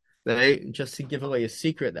item, right, just to give away a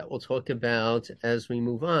secret that we'll talk about as we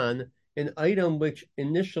move on, an item which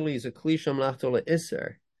initially is a kli shamlachto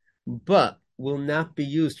le'isser, but will not be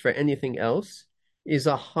used for anything else, is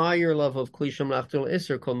a higher level of kli shamlachto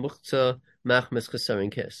le'isser called Muktza machmes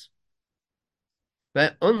chesaron kis.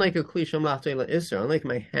 But unlike a kli shamlachto le'isser, unlike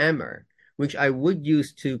my hammer, which I would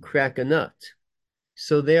use to crack a nut,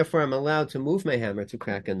 so therefore I'm allowed to move my hammer to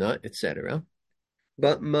crack a nut, etc.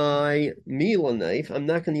 But my Mila knife, I'm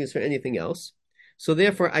not going to use for anything else. So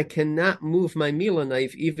therefore, I cannot move my Mila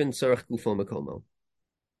knife even tzarech gufo makomo.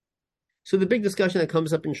 So the big discussion that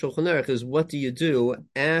comes up in Shulchan Aruch is what do you do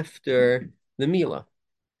after the Mila?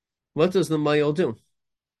 What does the Mayol do?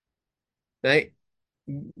 Right?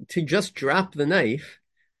 To just drop the knife,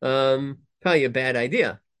 probably a bad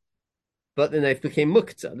idea. but the knife became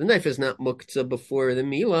Muktza. The knife is not Muktza before the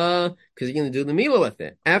Milah, because you're going to do the Milah with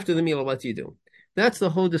it. After the Milah, what do you do? That's the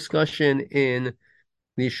whole discussion in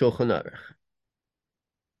the Shulchan Aruch.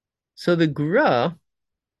 So the Gra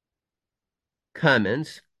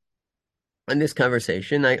comments on this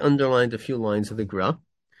conversation. I underlined a few lines of the Gra.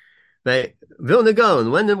 Right? Vilna Gaon,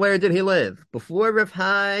 when and where did he live? Before Rav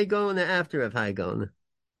Hai Gaon or after Rav Hai Gaon?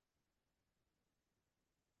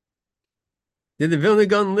 Did the Vilna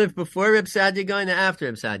Gaon live before Reb Sadia Gaon or after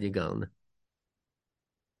Reb Sadia Gaon?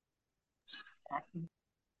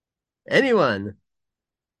 Anyone?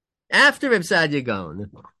 After Reb Sadia Gaon,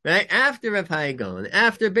 right? After Reb Hai Gaon,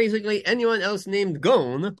 after basically anyone else named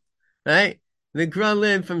Gaon, right? The Gra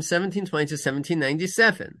lived from 1720 to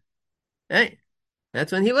 1797, right?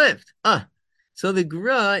 That's when he lived. So the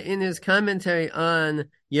Gra in his commentary on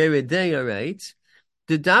Yeridea writes,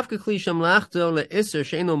 "The dafka kli shamlachto le'iser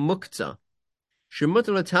she'eno muktzah,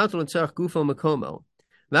 shemutar l'tauto l'tzarech gufo makomo,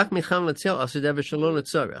 v'ak micham l'tzel aser dever shelo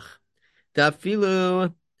l'tzarech.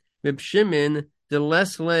 Dafilu Reb Shimon the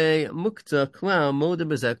lesle muktzah klau moda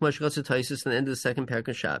bezek mashchatz taisis at the end of the second parak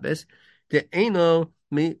of Shabbos, the eno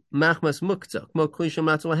machmas muktzah mo kli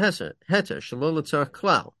shamlachto leheter shelo l'tzarech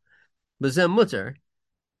klau, bezem mutar."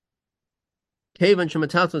 Okay, so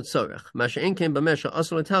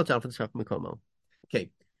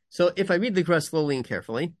if I read the Gra slowly and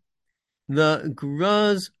carefully, the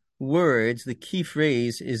Gra's words, the key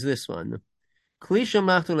phrase is this one. It's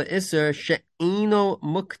not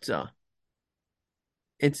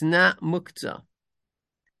Muktza.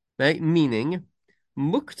 Right? Meaning,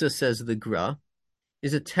 Muktza, says the Gra,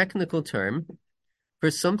 is a technical term for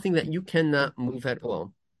something that you cannot move at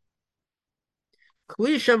all.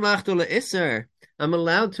 I'm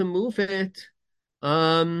allowed to move it.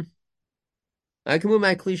 I can move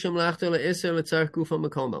my kli shamlachto le'iser l'tzarech gufo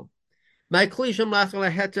makomo. My kli shamlachto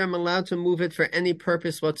leheter, I'm allowed to move it for any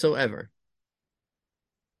purpose whatsoever.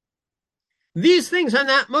 These things are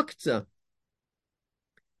not muktzah.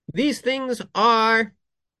 These things are,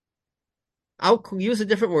 I'll use a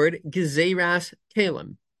different word, gezeiras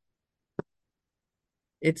kalim.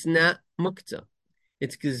 It's not muktzah.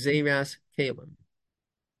 It's gezeiras kalim.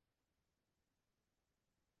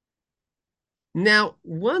 Now,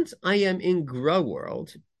 once I am in Gra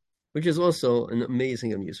world, which is also an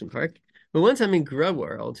amazing amusement park, but once I'm in Gra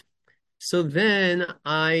world, so then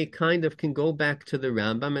I kind of can go back to the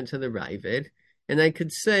Rambam and to the Ravid, and I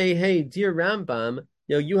could say, hey, dear Rambam,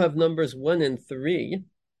 you have numbers 1 and 3,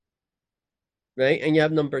 right? And you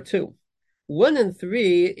have number 2. 1 and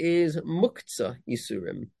 3 is Muktza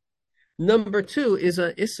Isurim. Number 2 is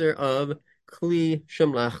a Isser of Kli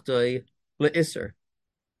Shamlachtoi LeIsser.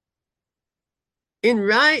 In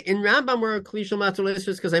Rambam, we're a Kli Shamlachtoi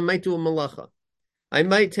LeIsser because I might do a malacha. I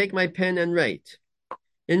might take my pen and write.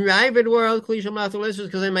 In Ravid world, Kli Shamlachtoi LeIsser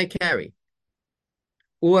because I might carry.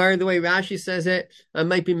 Or the way Rashi says it, I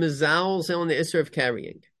might be mezal on the Isser of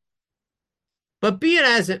carrying. But be it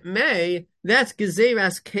as it may, that's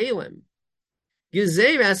Gezeiras Kalim.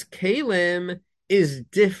 Gezeiras Kalim is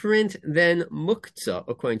different than Muktza,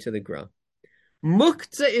 according to the Gra.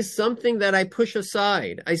 Muktza is something that I push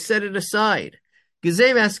aside. I set it aside.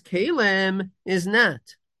 Gezeiras Kalim is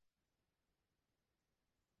not.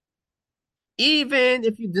 Even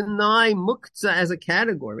if you deny Muktza as a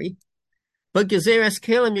category, but Gezeiras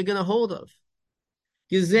Kalim you're going to hold of.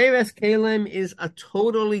 Gezeiras Kalim is a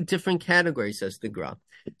totally different category, says the Gra.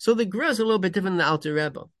 So the Gra is a little bit different than the Alter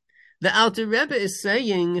Rebbe. The Alter Rebbe is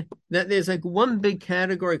saying that there's like one big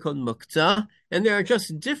category called Muktza, and there are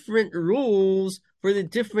just different rules for the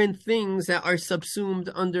different things that are subsumed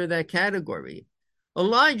under that category.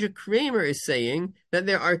 Elijah Kramer is saying that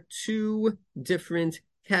there are 2 different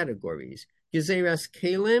categories. Gezeiras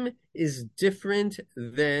Kalim is different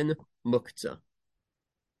than Muktza.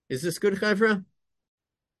 Is this good, Chavra?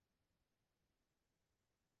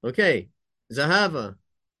 Okay. Zahava,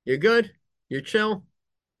 you're good? You're chill?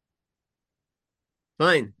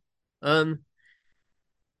 Fine.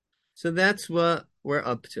 So that's what we're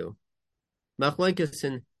up to.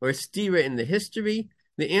 Machlokes or stira in the history.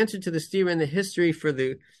 The answer to the stira in the history for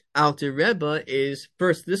the Alter Rebbe is,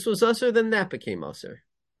 first, this was usher, then that became usher.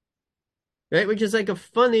 Right? Which is like a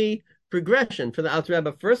funny progression for the Alter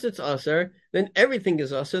Rebbe. First it's usher, then everything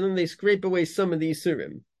is usher, then they scrape away some of the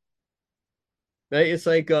isurim. Right? It's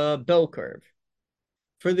like a bell curve.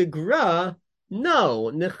 For the Gra, no.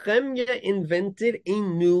 Nehemiah invented a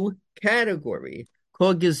new category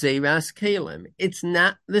called Gezeiras Kalim. It's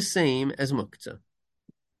not the same as Muktza.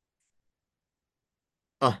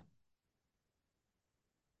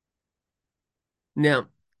 Now,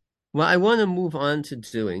 what I want to move on to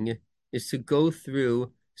doing is to go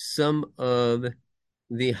through some of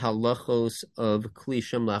the halachos of Kli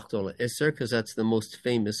Shamlachto L'Isser, because that's the most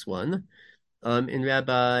famous one. In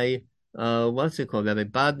Rabbi, what's it called? Rabbi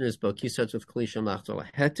Badner's book, he starts with Kli Shamlachto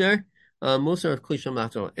L'Heter. We'll start with Kli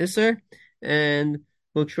Shamlachto L'Isser, and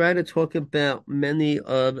we'll try to talk about many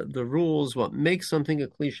of the rules, what makes something a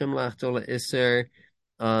Kli Shamlachto L'Isser,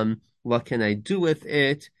 what can I do with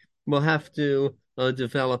it. We'll have to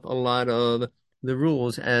develop a lot of the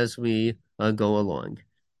rules as we go along.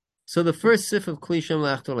 So the first sif of Kli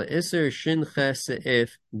Shamlachto L'Isser is Shin Ches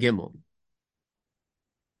Seif Gimel.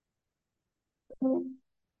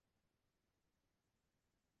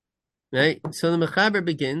 Right? So the Mechaber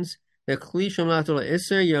begins that Kli Shamlachto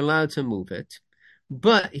L'Isser, you're allowed to move it.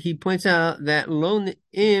 But he points out that Lo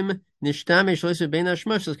Im Nishtamish L'Isser Bein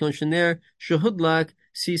HaShmashos Kon Shener Shehudlak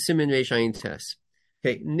Sisim in Reish Ayin Tes.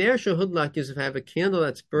 Okay, Ner Shehudlak is if I have a candle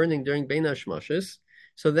that's burning during Bein HaShmashos,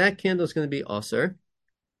 so that candle is going to be Aser.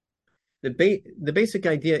 The basic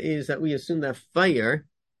idea is that we assume that fire,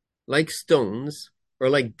 like stones or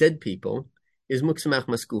like dead people, is Muktza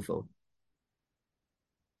Maskufo.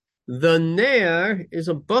 The Ner is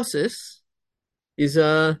a basis, is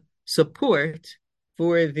a support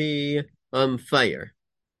for the fire.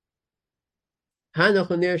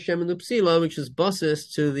 Hanach Ner Shem Nupsila, which is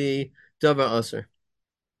basis to the Davar Aser.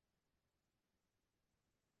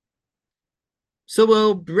 So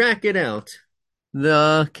we'll bracket out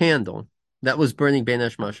the candle that was burning Bein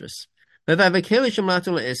HaShmashos. But if I have a Keli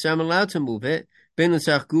Shamlachto L'Isser, I'm allowed to move it. Bein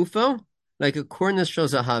L'Tzarech Gufo, like a Kornis Shel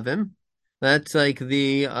Zahavim. That's like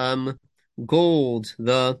the gold,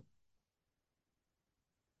 the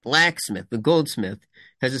blacksmith, the goldsmith,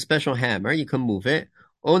 has a special hammer. You can move it.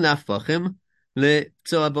 O nafachim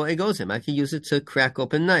le'tzoabo egozim. I can use it to crack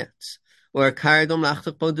open nuts. Or a karadom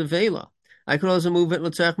lachtak bo devela. I could also move it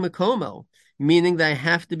l'tzarech mekomo, meaning that I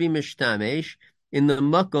have to be mishtamesh in the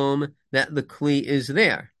makom that the kli is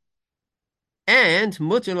there. And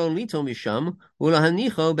mutter lo lito misham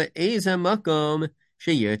ulahanicho be'ezeh makom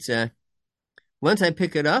sheyirtzeh. Once I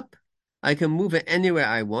pick it up, I can move it anywhere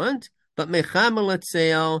I want, but mechama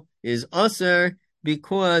l'tzeil is aser,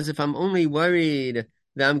 because if I'm only worried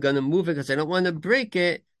that I'm going to move it because I don't want to break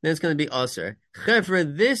it, then it's going to be aser. Chevra,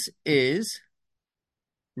 this is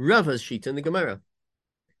Rava's sheet in the Gemara.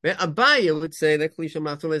 Right? Abaya would say that Kli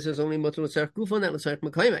Shamlachto L'Isser is only mutter l'tzarech gufo, not l'tzarech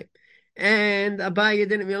mekayme. And Abaya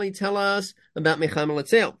didn't really tell us about mechama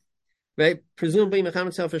l'tzeil. Right? Presumably mechama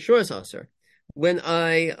l'tzeil for sure is aser. When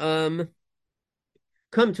I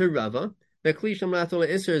come to Rava, that Kli Shamlachto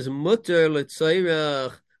L'Isser is mutter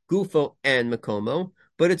l'tzarech gufo and mekomo,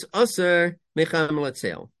 but it's aser mechama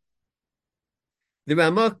l'tzeil. The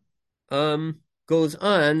Ramah goes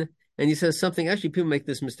on and he says something. Actually, people make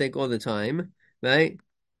this mistake all the time, right?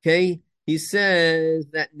 Okay, he says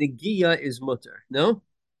that negiya is mutter. No,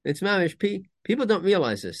 it's mamish. People don't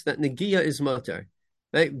realize this, that negiya is mutter.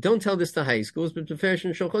 Right? Don't tell this to high schools, but to Farish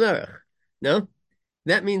and Shulchan Aruch. No,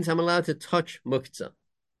 that means I'm allowed to touch muktza.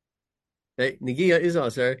 Right? Negiya is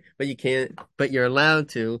aser, but you can't. But you're allowed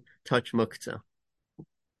to touch muktza.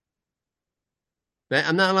 Right?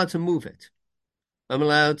 I'm not allowed to move it. I'm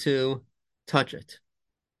allowed to touch it.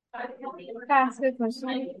 That's a good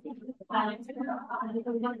question.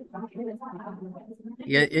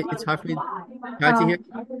 Yeah, it's hard for me. Hard to hear.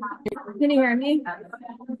 Can you hear me?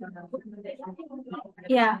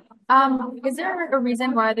 Yeah. Is there a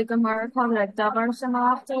reason why the Gemara called it a davar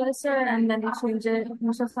shemalachto l'isser and then they changed it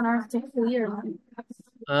from Shulchan Aruch to kli?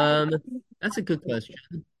 That's a good question.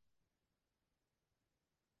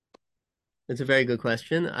 It's a very good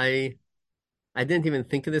question. I didn't even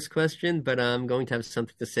think of this question, but I'm going to have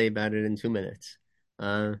something to say about it in 2 minutes.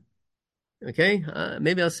 Okay,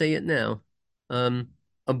 maybe I'll say it now.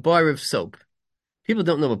 A bar of soap. People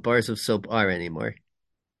don't know what bars of soap are anymore.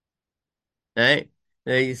 Right?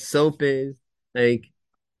 Soap is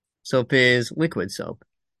liquid soap.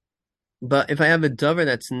 But if I have a davar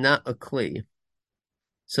that's not a kli,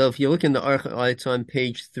 so if you look in the article, it's on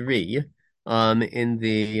page 3, in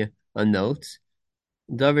the notes.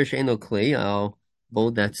 Davar she'eino kli, I'll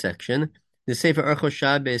bold that section. The Sefer Orchos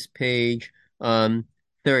Shabbos, page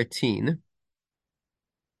 13,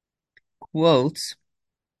 quotes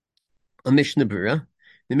a Mishnah Berurah.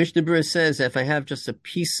 The Mishnah Berurah says that if I have just a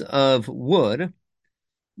piece of wood,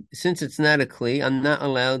 since it's not a kli, I'm not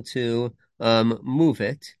allowed to move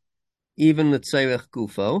it, even l'tzarech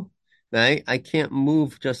gufo. Right? I can't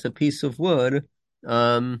move just a piece of wood.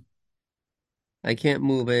 I can't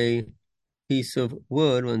move a piece of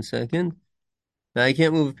wood. 1 second. Now, I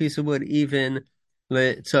can't move a piece of wood even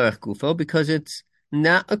l'tzarech gufo because it's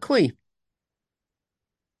not a kli.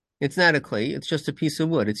 It's not a kli. It's just a piece of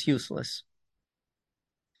wood. It's useless.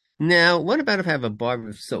 Now, what about if I have a bar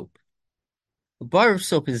of soap? A bar of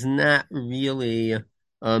soap is not really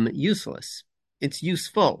useless. It's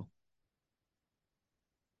useful.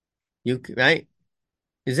 Right?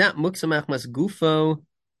 Is that Muktza machmas gufo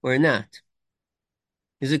or not?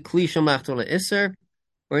 Is it kli shemachto le'isser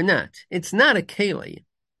or not? It's not a keli.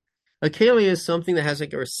 A keli is something that has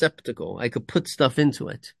like a receptacle. I could put stuff into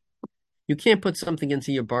it. You can't put something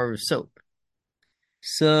into your bar of soap.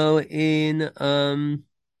 So in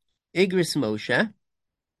Igris Moshe,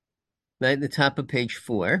 right at the top of page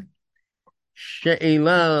 4,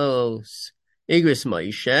 She'elos Igris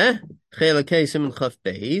Moshe, Chelakei Simon Chaf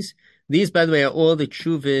Beis. These, by the way, are all the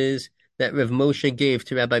chuvas that Rav Moshe gave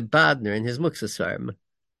to Rabbi Badner in his Muktza Sarm.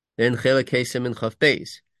 Then Chelakei Simon Chaf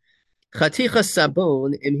Beis. Chaticha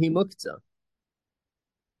Sabon Imhi Muktza.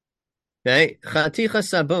 Right? Chaticha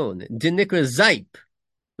Sabon. Dinikra Zaip.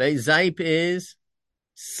 Right? Zaip is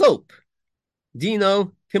soap.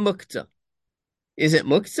 Dino Kimukta. Is it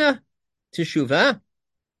Muktza? Teshuvah?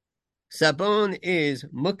 Sabon is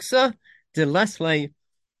Muktza. Delesle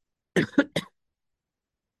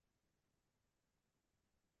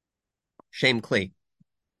Shem Kli.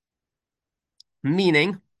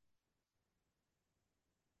 Meaning,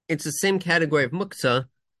 it's the same category of Muktza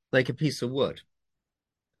like a piece of wood.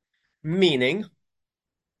 Meaning,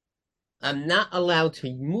 I'm not allowed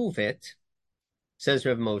to move it, says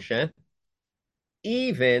Rav Moshe,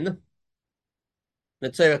 even if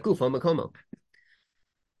it's a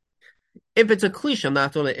kli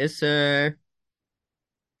shamachto le'isser,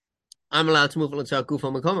 I'm allowed to move it l'tzara kufa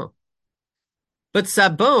makomo. But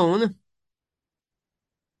sabon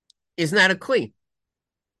is not a kli.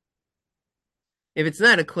 If it's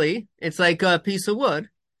not a kli, it's like a piece of wood.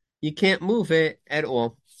 You can't move it at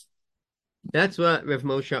all. That's what Rav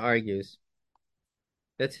Moshe argues.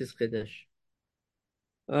 That's his chiddush.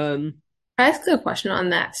 I asked a question on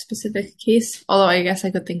that specific case, although I guess I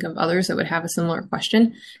could think of others that would have a similar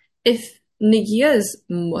question. If Negia is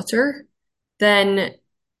mutter, then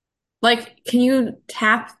like, can you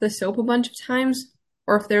tap the soap a bunch of times?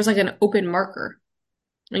 Or if there's like an open marker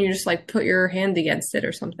and you just like put your hand against it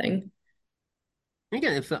or something.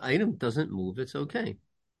 Again, if the item doesn't move, it's okay.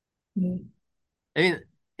 Mm. I mean,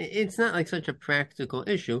 it's not like such a practical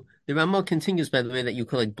issue. The Rama continues, by the way, that you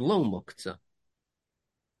could like blow muktzah.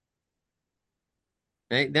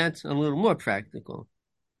 Right? That's a little more practical.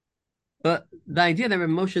 But the idea that Rav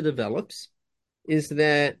Moshe develops is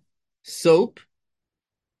that soap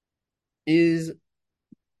is,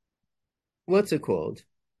 what's it called?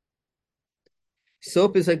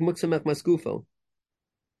 Soap is like Muktza machmas gufo.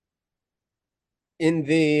 In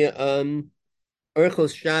the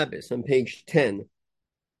Orchos Shabbos on page 10,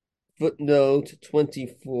 footnote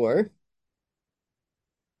 24,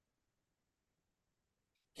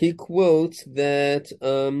 he quotes that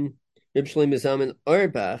Reb Shlomo Zalman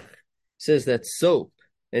Auerbach says that soap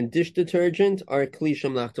and dish detergent are kli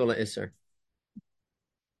shamachto le'isser.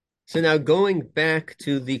 So now going back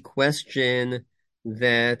to the question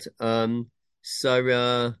that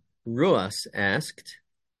Sarah Ruas asked,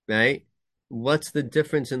 right? What's the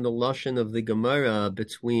difference in the lashon of the Gemara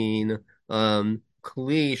between kli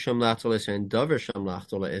shamachto le'isser and davar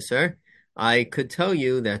shamachto le'isser? I could tell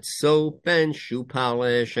you that soap and shoe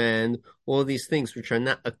polish and all these things which are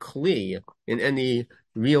not a kli in any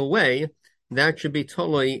real way, that should be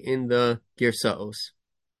totally in the girsaos.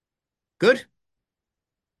 Good?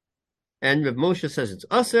 And Reb Moshe says it's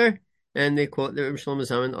aser, and they quote the Reb Shlomo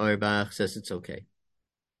Zalman Auerbach says it's okay.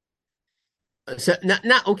 So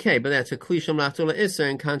not okay, but that's a kli shamachto le'isser,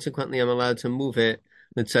 and consequently I'm allowed to move it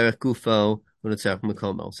l'tzarech gufo or l'tzarech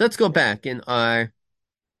makomo. So let's go back in our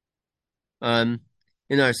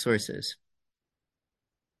sources.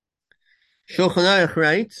 Shulchan Aruch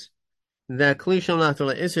writes that kli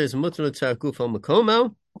shamachto le'isser is mutar l'tzarech gufo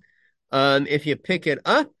makomo. If you pick it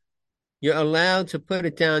up, you're allowed to put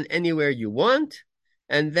it down anywhere you want,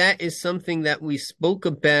 and that is something that we spoke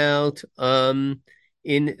about from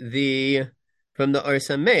the Or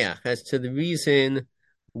Sameach as to the reason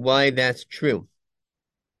why that's true.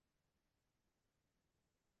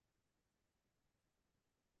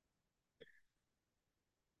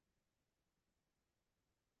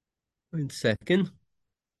 One second.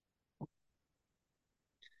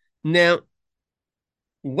 Now,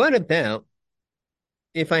 what about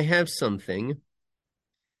if I have something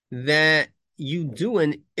that you do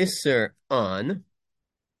an isser on,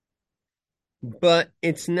 but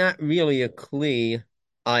it's not really a kli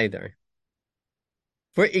either?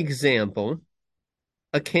 For example,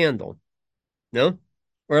 a candle, no?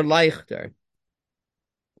 Or leichter.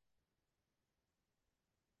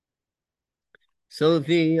 So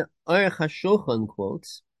the Aruch HaShulchan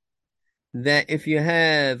quotes that if you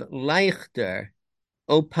have leichter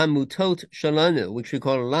or pamutot shalanu, which we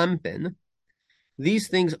call lampen, these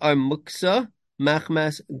things are muksa,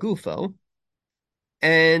 machmas, gufo,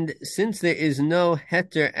 and since there is no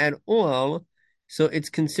heter at all, so it's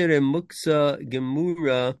considered muksa,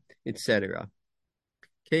 gemura, etc.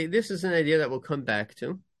 Okay, this is an idea that we'll come back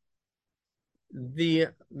to. The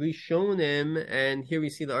Rishonim, and here we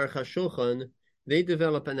see the Aruch HaShulchan, they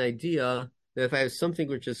develop an idea that if I have something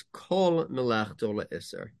which is kol melachto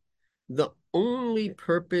le'isser, the only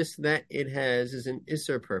purpose that it has is an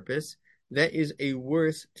isser purpose, that is a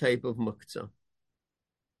worse type of muktzah.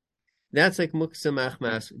 That's like muktzah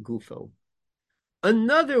machmas gufo.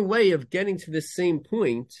 Another way of getting to the same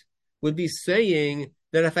point would be saying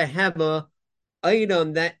that if I have a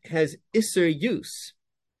item that has isser use,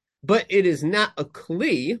 but it is not a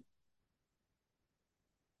kli,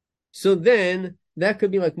 so then that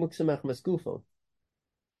could be like muktzah machmas gufo.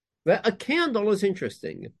 But a candle is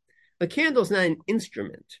interesting. A candle is not an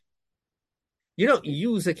instrument. You don't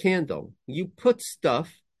use a candle. You put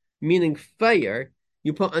stuff, meaning fire,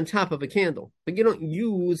 you put on top of a candle. But you don't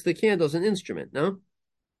use the candle as an instrument, no?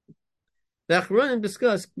 The Achronim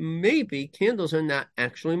discuss maybe candles are not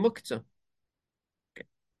actually muktzah.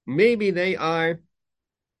 Maybe they are,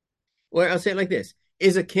 or I'll say it like this.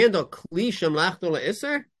 Is a candle kli shemlachto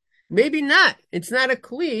le'isser? Maybe not. It's not a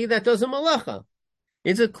kli that does a malacha.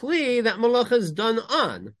 It's a kli that malacha is done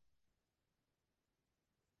on.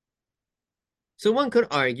 So one could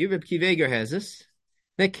argue, Reb Kiveger has this,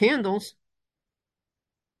 that candles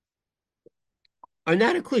are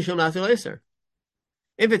not a kli shemlachto le'isser.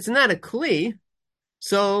 If it's not a kli,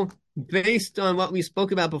 so based on what we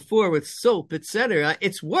spoke about before with soap, etc.,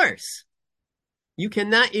 it's worse. You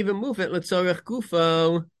cannot even move it l'tzorech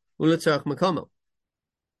gufo u'l'tzorech makomo.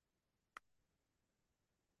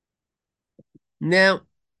 Now,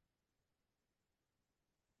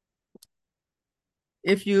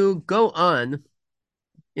 if you go on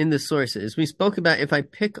in the sources, we spoke about if I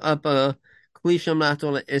pick up a kli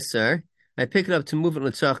shemlachto le'isser, I pick it up to move it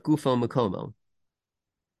l'tzorech gufo makomo.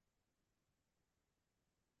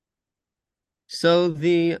 So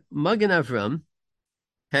the Magen Avram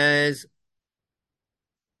has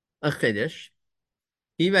a chiddush.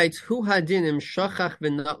 He writes, "Hu hadinim shachach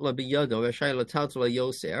v'natla biyado rashai lataltala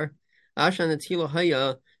yoser ashan atilo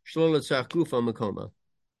haya shlo l'tzarach gufa makoma."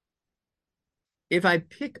 If I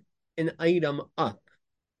pick an item up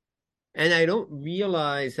and I don't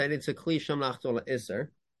realize that it's a kli shemlachto le'isser,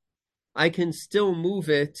 I can still move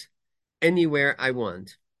it anywhere I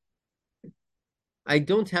want. I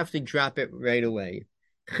don't have to drop it right away.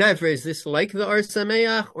 Chevra, is this like the Or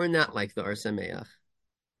Sameach or not like the Or Sameach?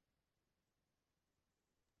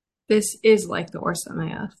 This is like the Or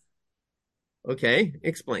Sameach. Okay,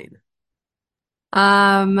 explain.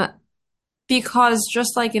 Because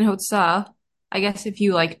just like in Muktza, I guess if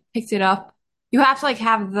you like picked it up, you have to like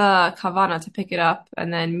have the kavana to pick it up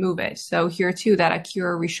and then move it. So here too, that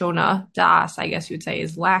akira rishona das, I guess you would say,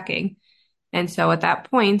 is lacking. And so at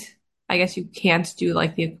that point, I guess you can't do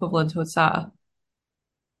like the equivalent to Muktza.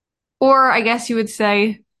 Or I guess you would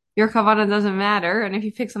say your kavana doesn't matter, and if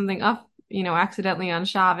you pick something up, accidentally on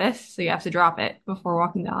Shabbos, so you have to drop it before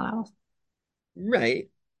walking down the aisle. Right.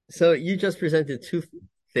 So you just presented two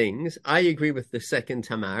things. I agree with the second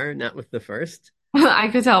Tamar, not with the first. I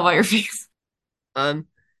could tell by your face.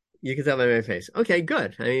 You can tell by my face. Okay,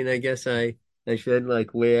 good. I mean, I guess I should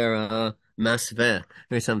like wear a masveh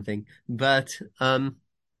or something. But the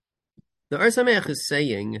Or Sameach is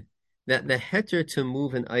saying that the heter to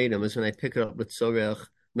move an item is when I pick it up with tzorech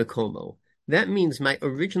mekomo. That means my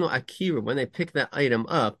original akira, when I pick that item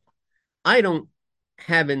up, I don't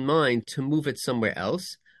have in mind to move it somewhere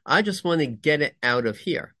else. I just want to get it out of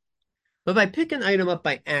here. But if I pick an item up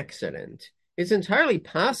by accident, it's entirely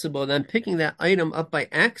possible that I'm picking that item up by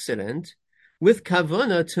accident with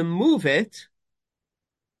kavana to move it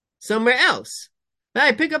somewhere else.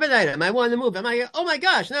 I pick up an item, I want to move it. I'm like, oh my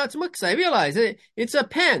gosh, now it's Muktza. I realize it's a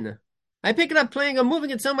pen. I pick it up playing or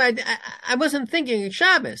moving it somewhere. I wasn't thinking it's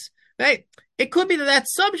Shabbos, right? It could be that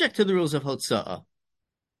that's subject to the rules of Hotza'ah.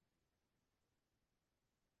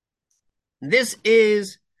 This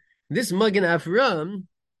Magen Avram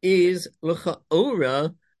is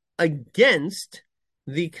l'cha'ora against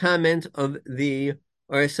the comment of the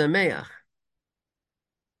Or Sameach.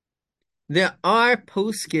 There are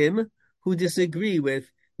poskim who disagree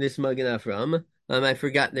with this Magen Avram. I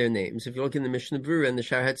forgot their names. If you look in the Mishnah Berurah and the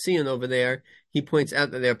Shar Hatzion over there, he points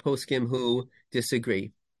out that there are poskim who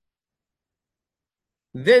disagree.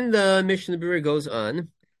 Then the Mishnah Berurah goes on,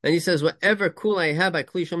 and he says, whatever kul I have by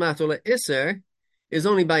kli shemlachto le'isser is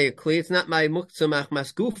only by a kli, it's not by muktza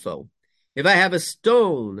machmas gufo. If I have a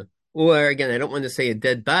stone, or again, I don't want to say a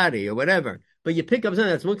dead body or whatever, but you pick up something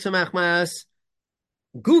that's Muktza Machmas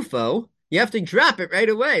Gufo, you have to drop it right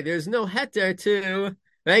away. There's no heter to,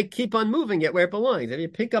 right, keep on moving it where it belongs. If you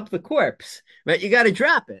pick up the corpse, right, you got to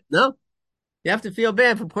drop it. No, you have to feel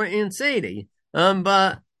bad for poor Aunt Sadie.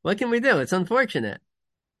 But what can we do? It's unfortunate,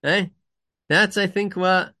 right? That's, I think,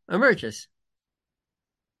 what emerges.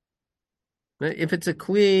 Right? If it's a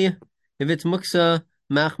kli, if it's muksa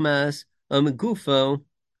machmas gufo,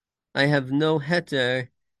 I have no heter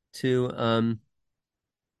to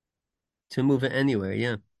move it anywhere.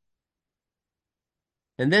 Yeah.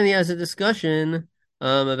 And then he has a discussion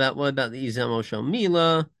about what about the Izamo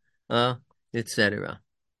Mila, etc.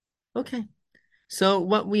 Okay. So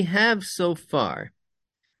what we have so far,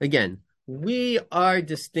 again, we are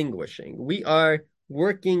distinguishing. We are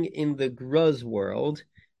working in the Gruz world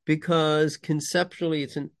because conceptually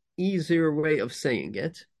it's an easier way of saying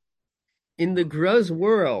it. In the Gruz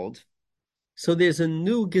world, so there's a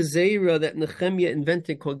new gezerah that Nehemiah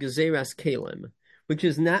invented called Gezeras Kalim, which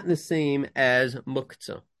is not the same as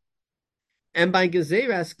Muktza. And by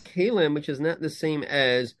Gezeras Kalim, which is not the same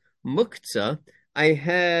as Muktza, I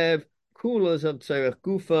have kulas of Tzarech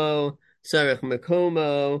Gufo, Tzarech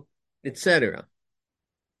Mekomo, etc.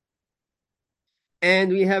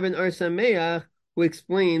 And we have an Or Sameach who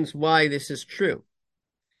explains why this is true.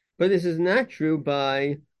 But this is not true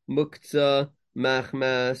by Muktza,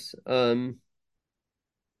 Machmas,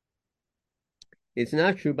 it's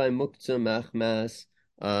not true by Muktza, Machmas,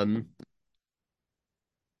 Muktza,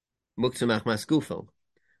 Machmas Gufo.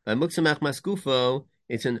 By Muktza, Machmas Gufo,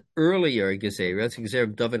 it's an earlier gezerah. It's a gezerah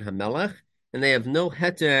of David HaMelech, and they have no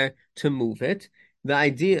heter to move it. The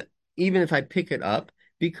idea, even if I pick it up,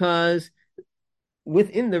 because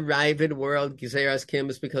within the Ravid world, gezeras kim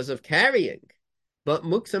is because of carrying. But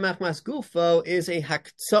Muktza Machmas Gufo is a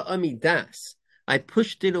Haktsa'a Midas. I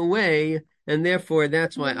pushed it away, and therefore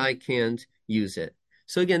that's why I can't use it.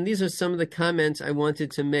 So again, these are some of the comments I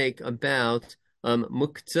wanted to make about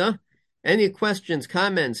Muktza. Any questions,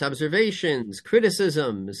 comments, observations,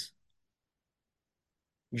 criticisms,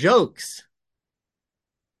 jokes?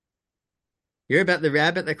 Hear about the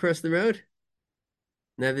rabbit that crossed the road?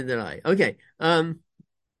 Neither did I. Okay.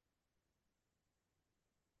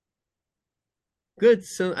 Good.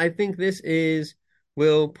 So I think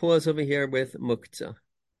we'll pause over here with Muktza.